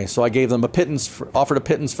 Okay, so I gave them offered a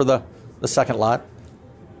pittance for the second lot.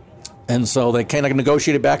 And so they kind of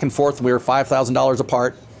negotiated back and forth. We were $5,000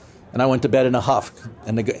 apart, and I went to bed in a huff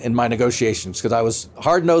in my negotiations because I was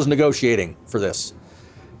hard-nosed negotiating for this.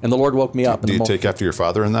 And the Lord woke me up. Do you take after your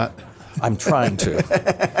father in that? I'm trying to.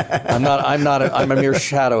 I'm a mere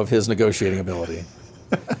shadow of his negotiating ability.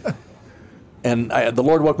 And the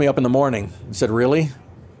Lord woke me up in the morning and said, really?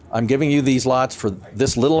 I'm giving you these lots for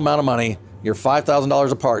this little amount of money. You're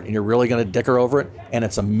 $5,000 apart, and you're really going to dicker over it? And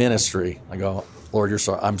it's a ministry. I go, Lord,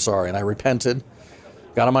 I'm sorry. And I repented,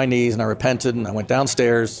 got on my knees, and I repented, and I went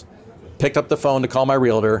downstairs, picked up the phone to call my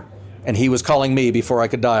realtor, and he was calling me before I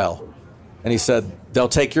could dial. And he said, they'll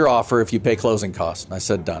take your offer if you pay closing costs. And I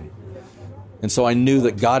said, done. And so I knew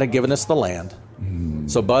that God had given us the land.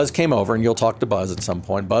 So Buzz came over, and you'll talk to Buzz at some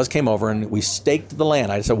point. Buzz came over, and we staked the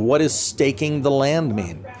land. I said, what does staking the land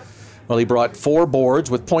mean? Well, he brought 4 boards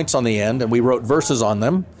with points on the end, and we wrote verses on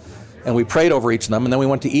them, and we prayed over each of them, and then we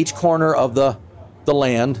went to each corner of the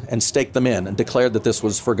land and staked them in and declared that this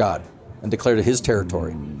was for God and declared it his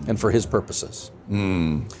territory and for his purposes.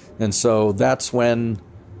 And so that's when,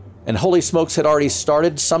 and Holy Smokes had already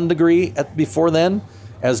started some degree before then,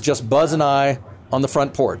 as just Buzz and I on the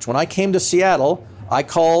front porch. When I came to Seattle, I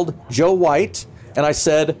called Joe White and I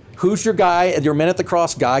said, who's your guy, your Men at the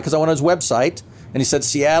Cross guy? Because I went on his website, and he said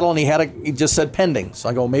Seattle, and he just said pending. So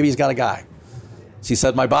I go, maybe he's got a guy. So he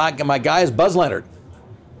said, my guy is Buzz Leonard.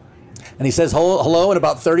 And he says hello in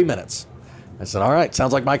about 30 minutes. I said, all right,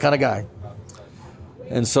 sounds like my kind of guy.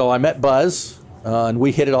 And so I met Buzz, and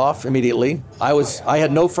we hit it off immediately. I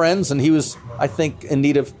had no friends, and he was, I think, in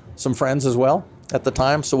need of some friends as well at the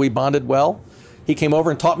time, so we bonded well. He came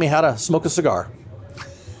over and taught me how to smoke a cigar.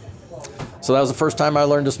 So that was the first time I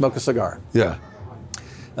learned to smoke a cigar. Yeah.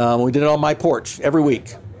 We did it on my porch every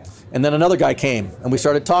week. And then another guy came, and we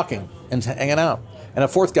started talking and hanging out. And a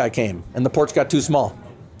 4th guy came, and the porch got too small.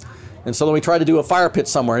 And so then we tried to do a fire pit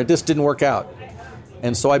somewhere, and it just didn't work out.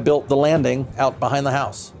 And so I built the landing out behind the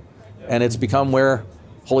house. And it's become where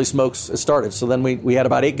Holy Smokes has started. So then we had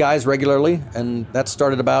about 8 guys regularly, and that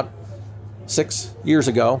started about 6 years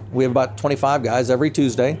ago. We have about 25 guys every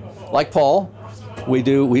Tuesday. Like Paul,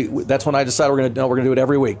 that's when I decided we're going to do it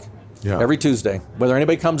every week. Yeah. Every Tuesday. Whether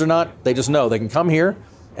anybody comes or not, they just know they can come here,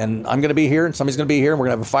 and I'm going to be here, and somebody's going to be here, and we're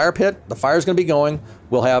going to have a fire pit. The fire's going to be going.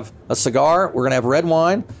 We'll have a cigar. We're going to have red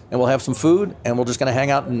wine, and we'll have some food, and we're just going to hang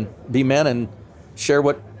out and be men and share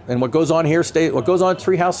what goes on here. What goes on at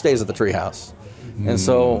Treehouse stays at the Treehouse. And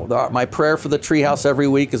so my prayer for the Treehouse every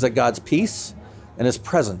week is that God's peace and His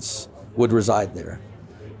presence would reside there.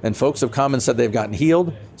 And folks have come and said they've gotten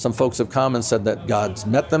healed. Some folks have come and said that God's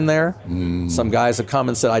met them there. Some guys have come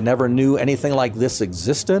and said, I never knew anything like this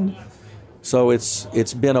existed. So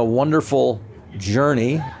it's been a wonderful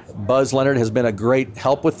journey. Buzz Leonard has been a great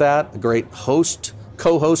help with that, a great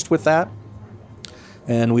co-host with that.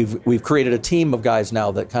 And we've created a team of guys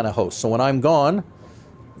now that kind of host. So when I'm gone,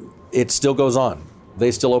 it still goes on. They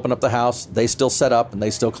still open up the house, they still set up, and they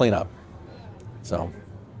still clean up. So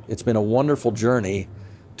it's been a wonderful journey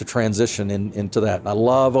to transition into that. And I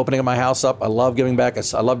love opening my house up. I love giving back.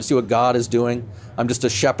 I love to see what God is doing. I'm just a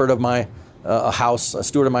shepherd of my house, a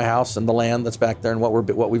steward of my house and the land that's back there and what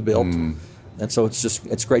we've built. And so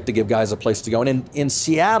it's great to give guys a place to go. And in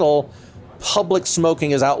Seattle, public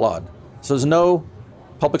smoking is outlawed. So there's no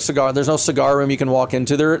public cigar. There's no cigar room you can walk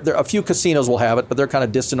into. There a few casinos will have it, but they're kind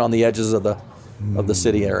of distant on the edges of the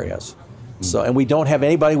city areas. So, and we don't have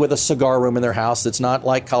anybody with a cigar room in their house that's not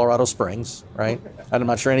like Colorado Springs, right? I'm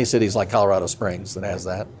not sure any city's like Colorado Springs that has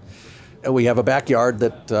that. And we have a backyard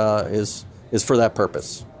that is for that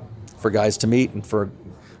purpose, for guys to meet and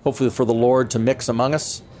hopefully for the Lord to mix among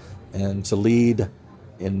us and to lead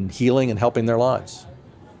in healing and helping their lives.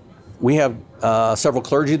 We have several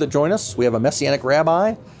clergy that join us. We have a Messianic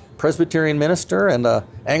rabbi, Presbyterian minister, and an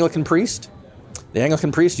Anglican priest. The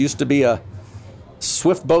Anglican priest used to be a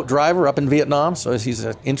swift boat driver up in Vietnam, so he's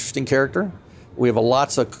an interesting character. We have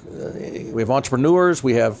we have entrepreneurs.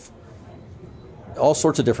 We have all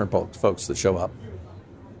sorts of different folks that show up.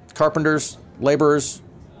 Carpenters, laborers.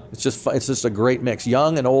 It's just a great mix.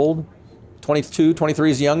 Young and old. 22,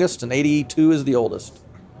 23 is the youngest, and 82 is the oldest.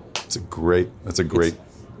 That's a great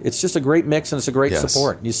it's just a great mix and it's a great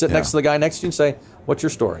support. You sit next to the guy next to you and say, "What's your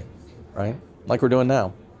story?" Right? Like we're doing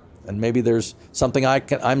now. And maybe there's something I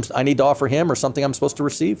need to offer him or something I'm supposed to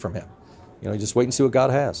receive from him. Just wait and see what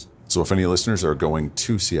God has. So if any listeners are going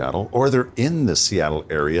to Seattle or they're in the Seattle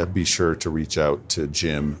area, be sure to reach out to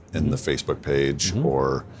Jim in the Facebook page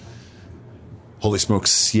or Holy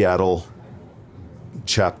Smokes Seattle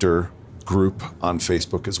chapter group on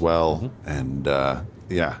Facebook as well. And I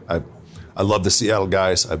love the Seattle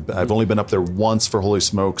guys. I've only been up there once for Holy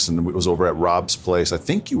Smokes, and it was over at Rob's place. I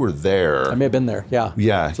think you were there. I may have been there, yeah.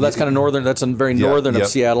 Yeah. So that's kind of northern. That's very northern of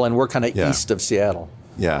Seattle, and we're kind of east of Seattle.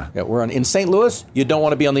 Yeah. We're in St. Louis, you don't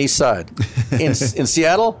want to be on the east side. In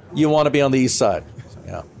Seattle, you want to be on the east side.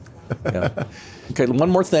 Yeah. Okay, one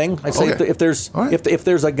more thing. I say if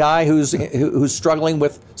there's a guy who's struggling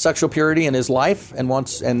with sexual purity in his life and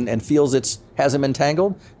wants and feels has him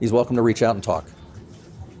entangled, he's welcome to reach out and talk.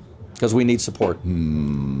 Because we need support.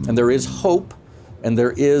 And there is hope, and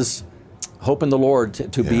there is hope in the Lord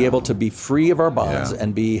to be able to be free of our bonds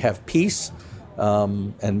and have peace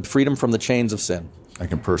and freedom from the chains of sin. I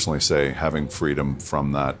can personally say having freedom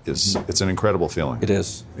from that it's an incredible feeling. It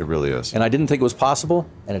is. It really is. And I didn't think it was possible,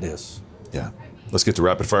 and it is. Yeah. Let's get to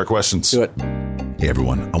rapid fire questions. Do it. Hey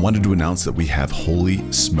everyone, I wanted to announce that we have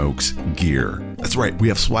Holy Smokes gear. That's right, we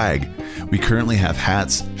have swag. We currently have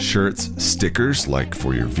hats, shirts, stickers like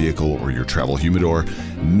for your vehicle or your travel humidor,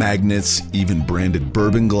 magnets, even branded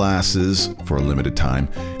bourbon glasses for a limited time.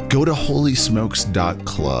 Go to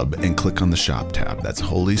holysmokes.club and click on the shop tab. That's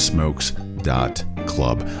holysmokes.club.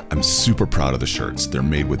 I'm super proud of the shirts. They're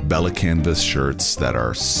made with Bella canvas shirts that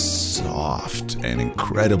are soft and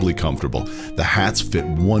incredibly comfortable. The hats fit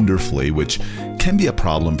wonderfully, which can be a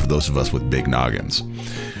problem for those of us with big noggins.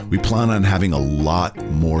 We plan on having a lot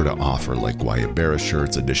more to offer, like Guayabera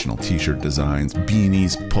shirts, additional t-shirt designs,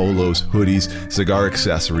 beanies, polos, hoodies, cigar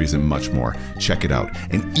accessories, and much more. Check it out.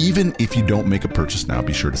 And even if you don't make a purchase now,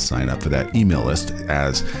 be sure to sign up for that email list,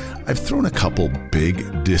 as I've thrown a couple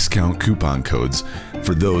big discount coupon codes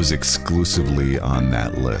for those exclusively on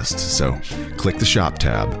that list. So click the shop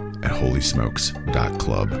tab at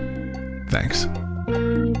holysmokes.club. Thanks.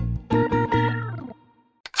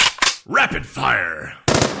 Rapid fire.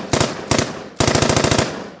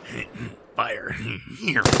 Fire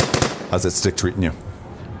here. How's that stick treating you?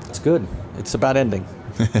 It's good. It's about ending.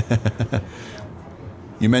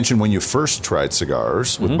 You mentioned when you first tried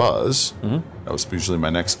cigars with Buzz. That was usually my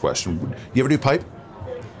next question. You ever do pipe?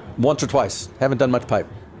 Once or twice. Haven't done much pipe.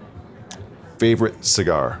 Favorite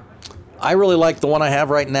cigar? I really like the one I have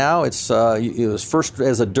right now. It was first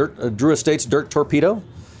as a Drew Estates Dirt Torpedo.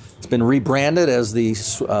 It's been rebranded as the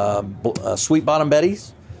Sweet Bottom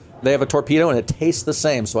Betty's. They have a torpedo and it tastes the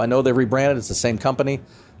same, so I know they've rebranded. It's the same company,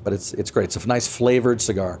 but it's great. It's a nice flavored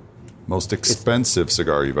cigar. Most expensive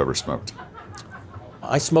cigar you've ever smoked?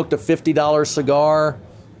 I smoked a $50 cigar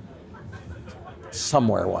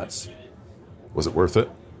somewhere once. Was it worth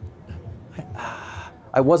it?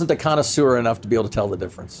 I wasn't a connoisseur enough to be able to tell the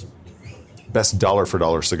difference. Best dollar for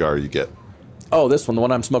dollar cigar you get? Oh, this one, the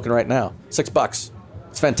one I'm smoking right now, $6.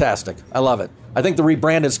 It's fantastic. I love it. I think the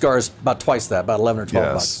rebranded cigar is about twice that, about 11 or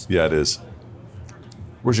 12 bucks. Yeah, it is.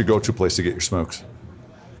 Where's your go-to place to get your smokes?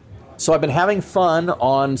 So I've been having fun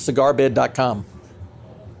on cigarbid.com.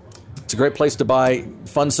 It's a great place to buy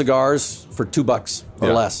fun cigars for $2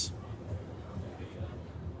 or less.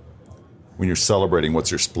 When you're celebrating,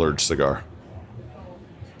 what's your splurge cigar?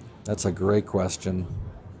 That's a great question.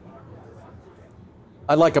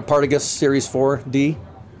 I'd like a Partagas Series 4D.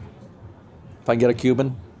 If I can get a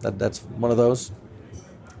Cuban, that's one of those.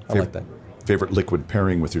 I like that. Favorite liquid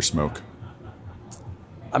pairing with your smoke?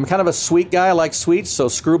 I'm kind of a sweet guy. I like sweets, so the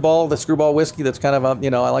Screwball whiskey. That's kind of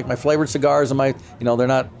I like my flavored cigars, and they're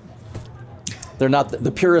not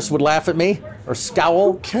the purists would laugh at me or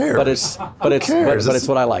scowl. Who cares? But it's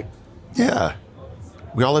what I like. Yeah,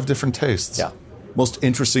 we all have different tastes. Yeah. Most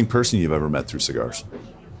interesting person you've ever met through cigars?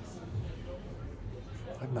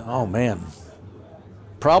 Oh man.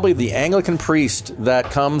 Probably the Anglican priest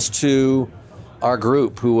that comes to our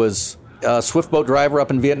group, who was a swift boat driver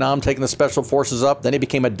up in Vietnam, taking the special forces up. Then he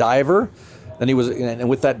became a diver. And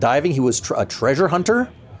with that diving, he was a treasure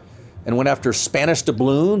hunter, and went after Spanish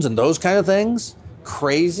doubloons and those kind of things.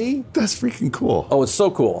 Crazy. That's freaking cool. Oh, it's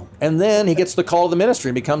so cool. And then he gets the call of the ministry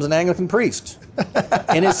and becomes an Anglican priest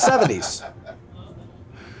in his 70s.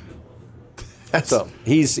 So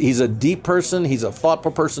he's a deep person. He's a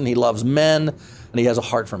thoughtful person. He loves men, and he has a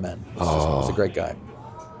heart for men. He's a great guy.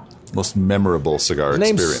 Most memorable cigar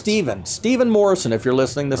experience? His name's Stephen Morrison. If you're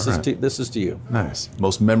listening, this is to you. Nice.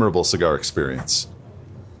 Most memorable cigar experience?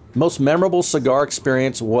 Most memorable cigar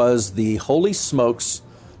experience was the Holy Smokes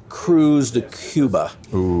cruise to Cuba.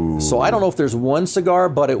 Ooh. So I don't know if there's one cigar,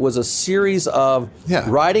 but it was a series of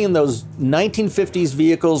riding in those 1950s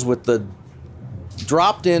vehicles with the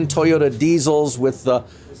dropped-in Toyota diesels with the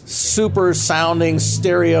super sounding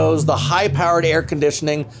stereos, the high-powered air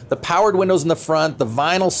conditioning, the powered windows in the front, the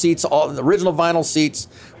vinyl seats, all the original vinyl seats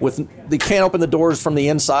with you can't open the doors from the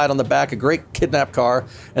inside on the back, a great kidnap car,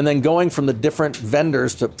 and then going from the different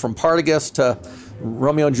vendors from Partagas to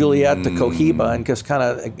Romeo and Juliet to Cohiba and just kind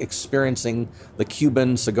of experiencing the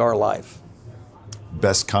Cuban cigar life.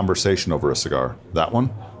 Best conversation over a cigar? That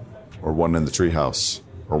one? Or one in the Treehouse?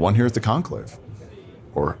 Or one here at the Conclave?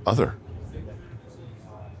 Or other?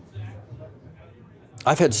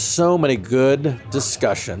 I've had so many good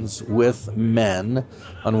discussions with men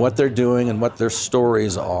on what they're doing and what their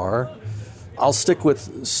stories are. I'll stick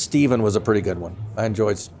with Stephen was a pretty good one. I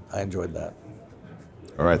enjoyed that.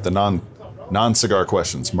 All right, the non-cigar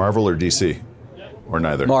questions. Marvel or DC? Or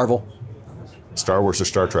neither? Marvel. Star Wars or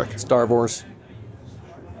Star Trek? Star Wars.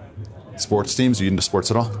 Sports teams? Are you into sports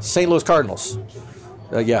at all? St. Louis Cardinals.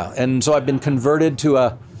 Yeah, and so I've been converted to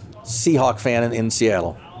a Seahawk fan in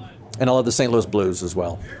Seattle. And I love the St. Louis Blues as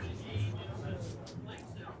well.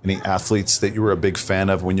 Any athletes that you were a big fan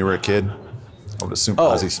of when you were a kid? I would assume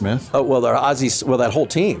Ozzie Smith. Oh well, that whole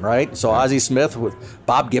team, right? So Ozzie Smith with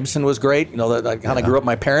Bob Gibson was great. You know, I kind of grew up.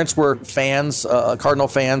 My parents were fans, Cardinal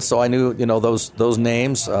fans, so I knew those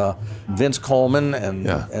names. Vince Coleman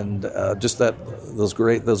and just those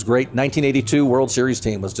great 1982 World Series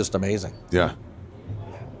team was just amazing. Yeah.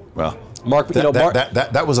 Well, Mark,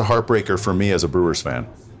 that was a heartbreaker for me as a Brewers fan.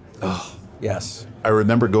 Oh yes. I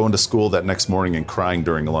remember going to school that next morning and crying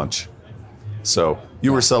during lunch. So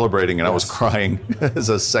you were celebrating, and I was crying as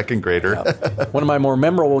a second grader. Yeah. One of my more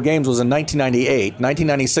memorable games was in 1998.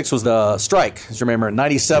 1996 was the strike, as you remember.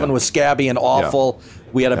 97 was scabby and awful. Yeah.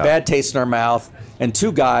 We had a bad taste in our mouth, and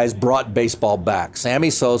two guys brought baseball back,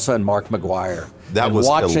 Sammy Sosa and Mark McGwire. That was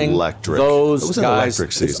electric. Those it was an guys,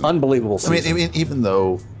 electric season. It's unbelievable season. I mean, even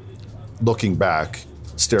though, looking back,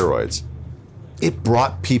 steroids, it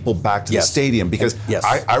brought people back to the stadium because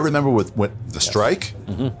I remember with the strike,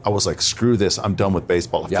 I was like, screw this, I'm done with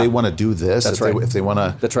baseball. If they want to do this, if they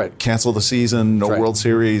want to cancel the season, no World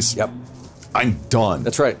Series, I'm done.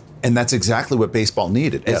 That's right. And that's exactly what baseball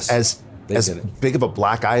needed. Yes. As big of a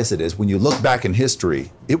black eye as it is, when you look back in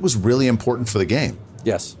history, it was really important for the game.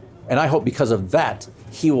 Yes. And I hope because of that,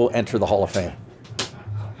 he will enter the Hall of Fame.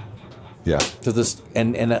 Yeah. To this,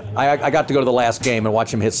 and I got to go to the last game and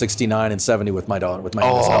watch him hit 69 and 70 with my daughter, with my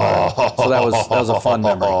youngest daughter. So that was a fun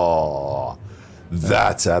memory. Oh,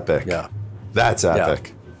 that's epic. Yeah. That's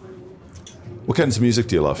epic. Yeah. What kinds of music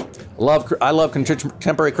do you love? I love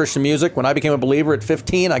contemporary Christian music. When I became a believer at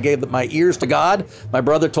 15, I gave my ears to God. My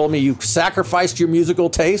brother told me you sacrificed your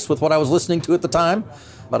musical taste with what I was listening to at the time.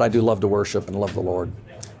 But I do love to worship and love the Lord.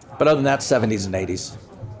 But other than that, 70s and 80s.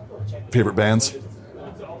 Favorite bands?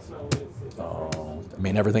 I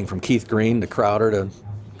mean, everything from Keith Green to Crowder to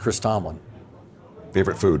Chris Tomlin.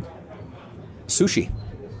 Favorite food? Sushi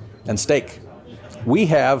and steak. We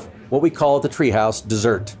have what we call at the Treehouse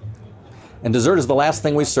dessert. And dessert is the last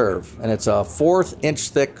thing we serve. And it's a 4-inch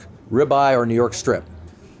thick ribeye or New York strip.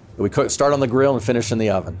 We start on the grill and finish in the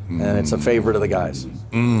oven. And it's a favorite of the guys.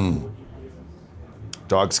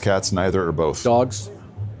 Dogs, cats, neither or both? Dogs.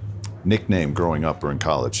 Nickname growing up or in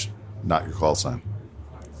college? Not your call sign?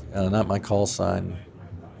 Not my call sign.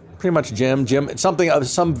 Pretty much Jim.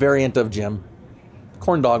 Some variant of Jim.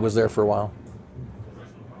 Corn Dog was there for a while.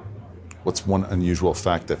 What's one unusual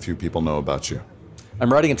fact that few people know about you?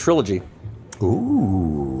 I'm writing a trilogy.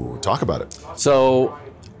 Ooh, talk about it. So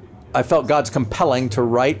I felt God's compelling to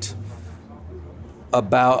write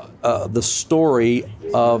about the story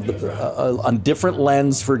of a different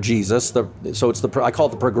lens for Jesus. I call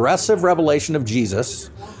it the progressive revelation of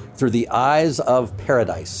Jesus through the eyes of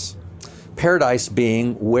paradise. Paradise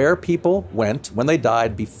being where people went when they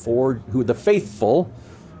died who the faithful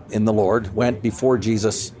in the Lord went before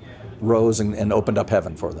Jesus rose and opened up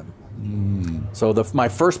heaven for them. So my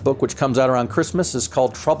first book, which comes out around Christmas, is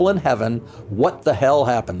called Trouble in Heaven. What the hell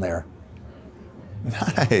happened there?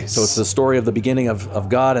 Nice. So it's the story of the beginning of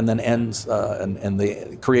God, and then ends and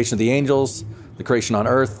the creation of the angels, the creation on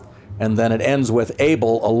earth, and then it ends with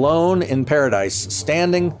Abel alone in paradise,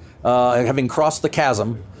 standing, having crossed the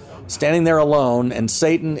chasm, standing there alone, and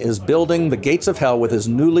Satan is building the gates of hell with his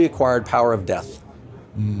newly acquired power of death.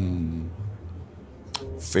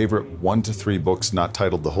 Favorite 1 to 3 books not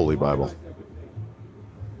titled the Holy Bible?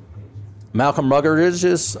 Malcolm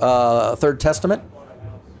Muggeridge's Third Testament.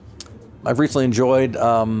 I've recently enjoyed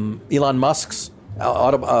Elon Musk's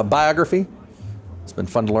biography. It's been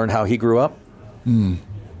fun to learn how he grew up.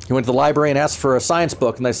 He went to the library and asked for a science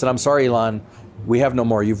book, and they said, "I'm sorry, Elon, we have no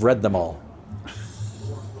more. You've read them all."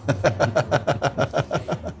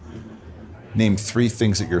 Name 3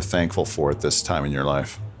 things that you're thankful for at this time in your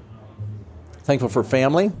life. Thankful for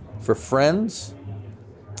family, for friends.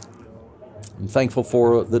 I'm thankful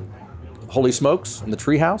for the Holy Smokes and the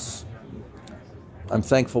Treehouse. I'm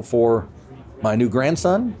thankful for my new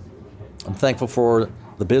grandson. I'm thankful for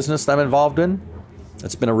the business that I'm involved in.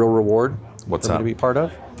 It's been a real reward What's for me that? to be part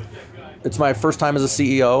of. It's my first time as a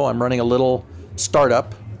CEO. I'm running a little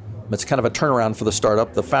startup. It's kind of a turnaround for the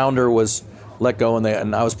startup. The founder was let go,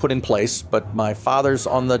 and I was put in place. But my father's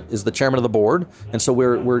is the chairman of the board, and so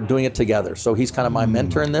we're doing it together. So he's kind of my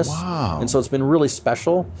mentor in this. Wow. And so it's been really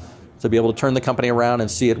special to be able to turn the company around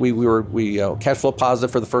and see it. We were cash flow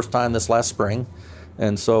positive for the first time this last spring,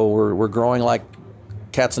 and so we're growing like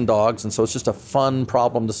cats and dogs. And so it's just a fun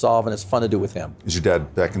problem to solve, and it's fun to do with him. Is your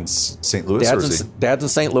dad back in St. Louis? Or is he? Dad's in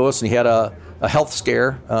St. Louis, and he had a health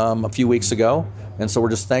scare a few weeks ago. And so we're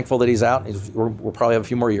just thankful that he's out. We'll probably have a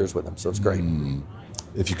few more years with him, so it's great.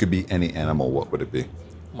 If you could be any animal, what would it be?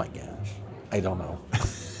 Oh my gosh, I don't know.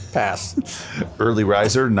 Pass. Early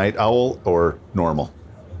riser, night owl, or normal?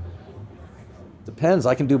 Depends.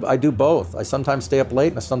 I do both. I sometimes stay up late,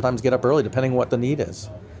 and I sometimes get up early, depending what the need is.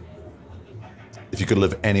 If you could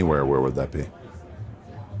live anywhere, where would that be?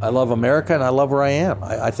 I love America, and I love where I am.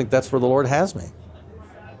 I think that's where the Lord has me.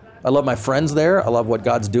 I love my friends there. I love what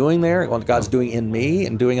God's doing there, what God's doing in me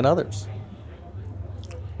and doing in others.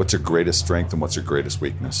 What's your greatest strength and what's your greatest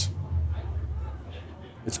weakness?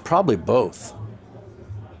 It's probably both.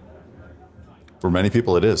 For many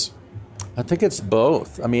people, it is. I think it's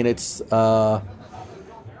both. I mean, it's...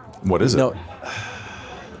 What is it? I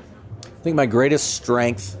think my greatest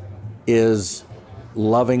strength is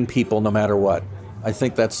loving people no matter what. I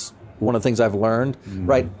think that's one of the things I've learned,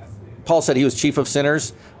 right? Paul said he was chief of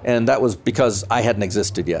sinners, and that was because I hadn't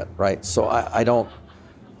existed yet, right? So I don't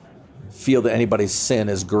feel that anybody's sin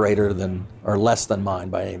is greater than or less than mine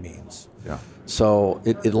by any means. Yeah. So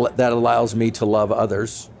that allows me to love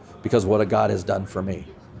others because of what a God has done for me.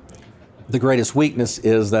 The greatest weakness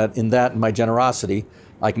is that in my generosity,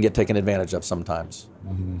 I can get taken advantage of sometimes.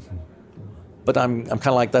 Mm-hmm. But I'm kind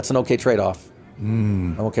of like, that's an okay trade-off.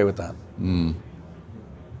 I'm okay with that.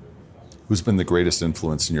 Who's been the greatest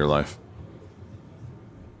influence in your life?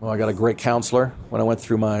 Well, I got a great counselor when I went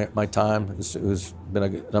through my time who's been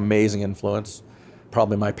an amazing influence.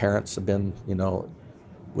 Probably my parents have been,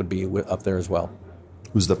 would be up there as well.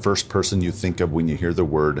 Who's the first person you think of when you hear the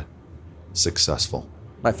word successful?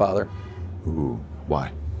 My father. Ooh,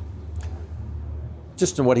 why?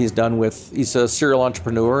 Just in what he's done he's a serial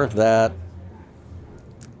entrepreneur that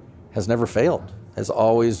has never failed, has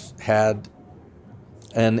always had,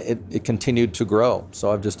 and it continued to grow.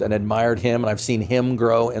 So I've just admired him, and I've seen him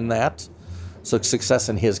grow in that. So success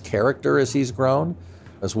in his character as he's grown,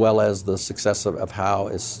 as well as the success of how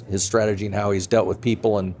his strategy and how he's dealt with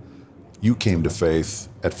people. And you came to faith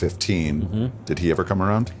at 15. Mm-hmm. Did he ever come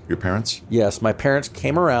around, your parents? Yes, my parents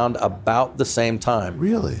came around about the same time.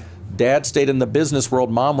 Really? Dad stayed in the business world.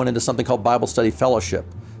 Mom went into something called Bible Study Fellowship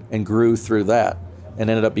and grew through that and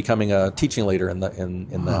ended up becoming a teaching leader in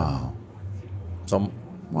that. So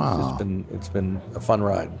wow. It's been a fun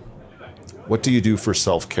ride. What do you do for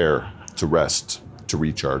self-care, to rest, to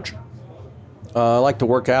recharge? I like to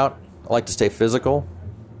work out. I like to stay physical.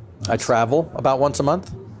 I travel about once a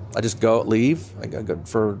month. I just leave. I go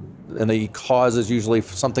and the cause is usually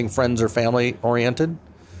something friends or family oriented.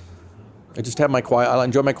 I just have I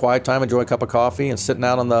enjoy my quiet time, enjoy a cup of coffee, and sitting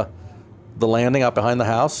out on the landing out behind the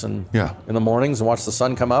house, and in the mornings, and watch the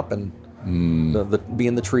sun come up and be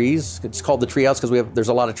in the trees. It's called the Treehouse because there's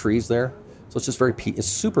a lot of trees there, so it's just it's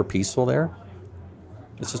super peaceful there.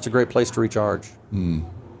 It's just a great place to recharge. All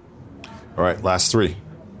right, last 3.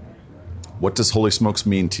 What does Holy Smokes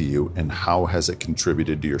mean to you, and how has it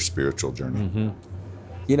contributed to your spiritual journey?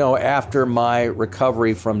 Mm-hmm. After my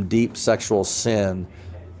recovery from deep sexual sin,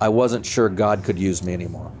 I wasn't sure God could use me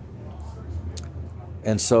anymore.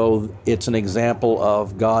 And so it's an example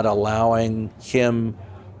of God allowing him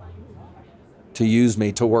to use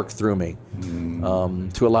me, to work through me,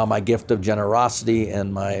 to allow my gift of generosity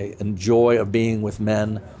and my joy of being with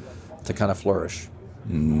men to kind of flourish.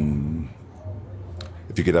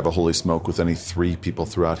 If you could have a holy smoke with any 3 people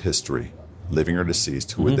throughout history, living or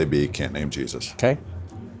deceased, who would they be? Can't name Jesus. Okay.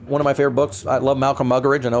 One of my favorite books, I love Malcolm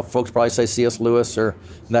Muggeridge. I know folks probably say C.S. Lewis or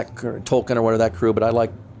Tolkien or whatever, that crew, but I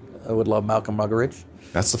would love Malcolm Muggeridge.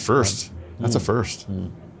 That's the first. That's a first.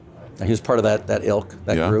 He was part of that ilk,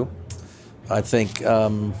 that crew. I think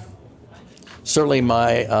certainly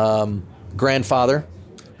my grandfather,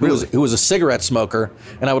 who was a cigarette smoker,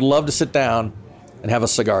 and I would love to sit down and have a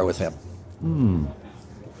cigar with him.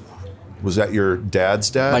 Was that your dad's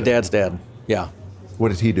dad? My dad's dad, yeah. What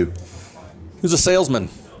did he do? He was a salesman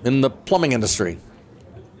in the plumbing industry,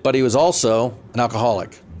 but he was also an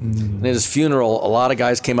alcoholic. And at his funeral, a lot of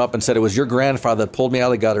guys came up and said, it was your grandfather that pulled me out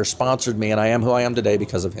of the gutter, sponsored me, and I am who I am today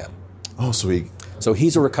because of him. Oh, So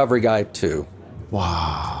he's a recovery guy, too.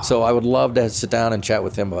 Wow. So I would love to sit down and chat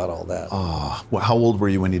with him about all that. Oh, well, how old were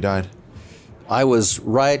you when he died? I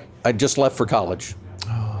just left for college.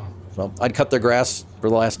 So I'd cut their grass for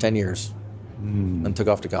the last 10 years and took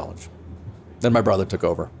off to college. Then my brother took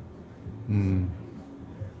over.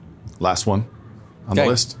 Last one on the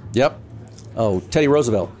list? Yep. Oh, Teddy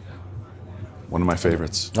Roosevelt. One of my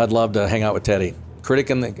favorites. I'd love to hang out with Teddy. Critic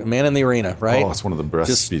and the man in the arena, right? Oh, it's one of the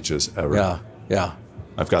best speeches ever. Yeah.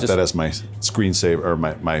 I've got that as my screensaver, or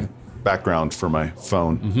my background for my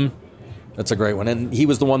phone. That's a great one. And he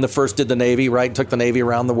was the one that first did the Navy, right? Took the Navy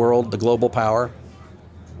around the world, the global power.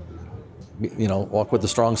 Walk with a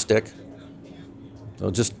strong stick.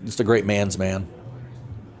 So just a great man's man.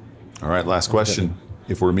 All right, last question.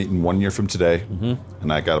 If we're meeting 1 year from today,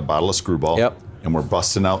 and I got a bottle of Screwball, and we're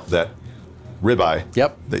busting out that ribeye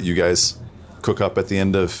that you guys cook up at the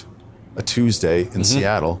end of a Tuesday in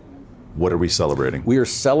Seattle, what are we celebrating? We are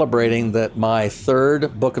celebrating that my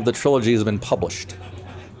third book of the trilogy has been published.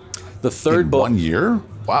 The third book. 1 year?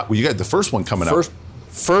 Wow. Well, you got the first one coming out.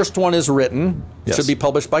 First one is written. Yes. Should be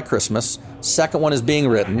published by Christmas. Second one is being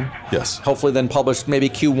written. Yes. Hopefully then published maybe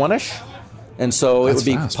Q1-ish. And so it would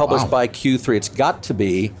be published Wow. by Q3. It's got to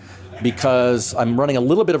be, because I'm running a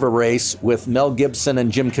little bit of a race with Mel Gibson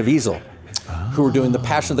and Jim Caviezel, who are doing The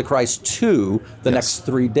Passion of the Christ 2 the next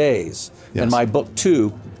 3 days. Yes. And my book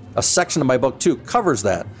 2, a section of my book 2 covers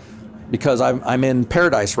that, because I'm in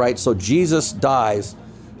paradise, right? So Jesus dies,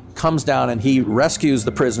 comes down, and he rescues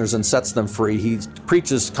the prisoners and sets them free. He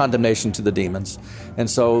preaches condemnation to the demons. And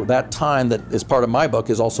so that time that is part of my book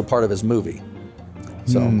is also part of his movie.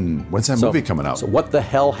 So when's that movie coming out? So what the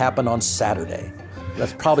hell happened on Saturday?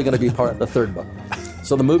 That's probably going to be part of the third book.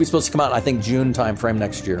 So the movie's supposed to come out, I think, June timeframe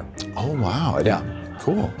next year. Oh, wow.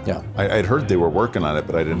 Cool. Yeah. I'd heard they were working on it,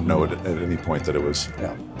 but I didn't know at any point that it was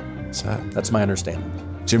set. That's my understanding.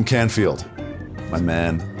 Jim Canfield, my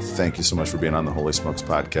man, thank you so much for being on the Holy Smokes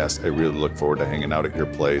podcast. I really look forward to hanging out at your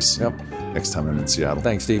place next time I'm in Seattle.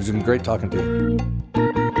 Thanks, Steve. It's been great talking to you.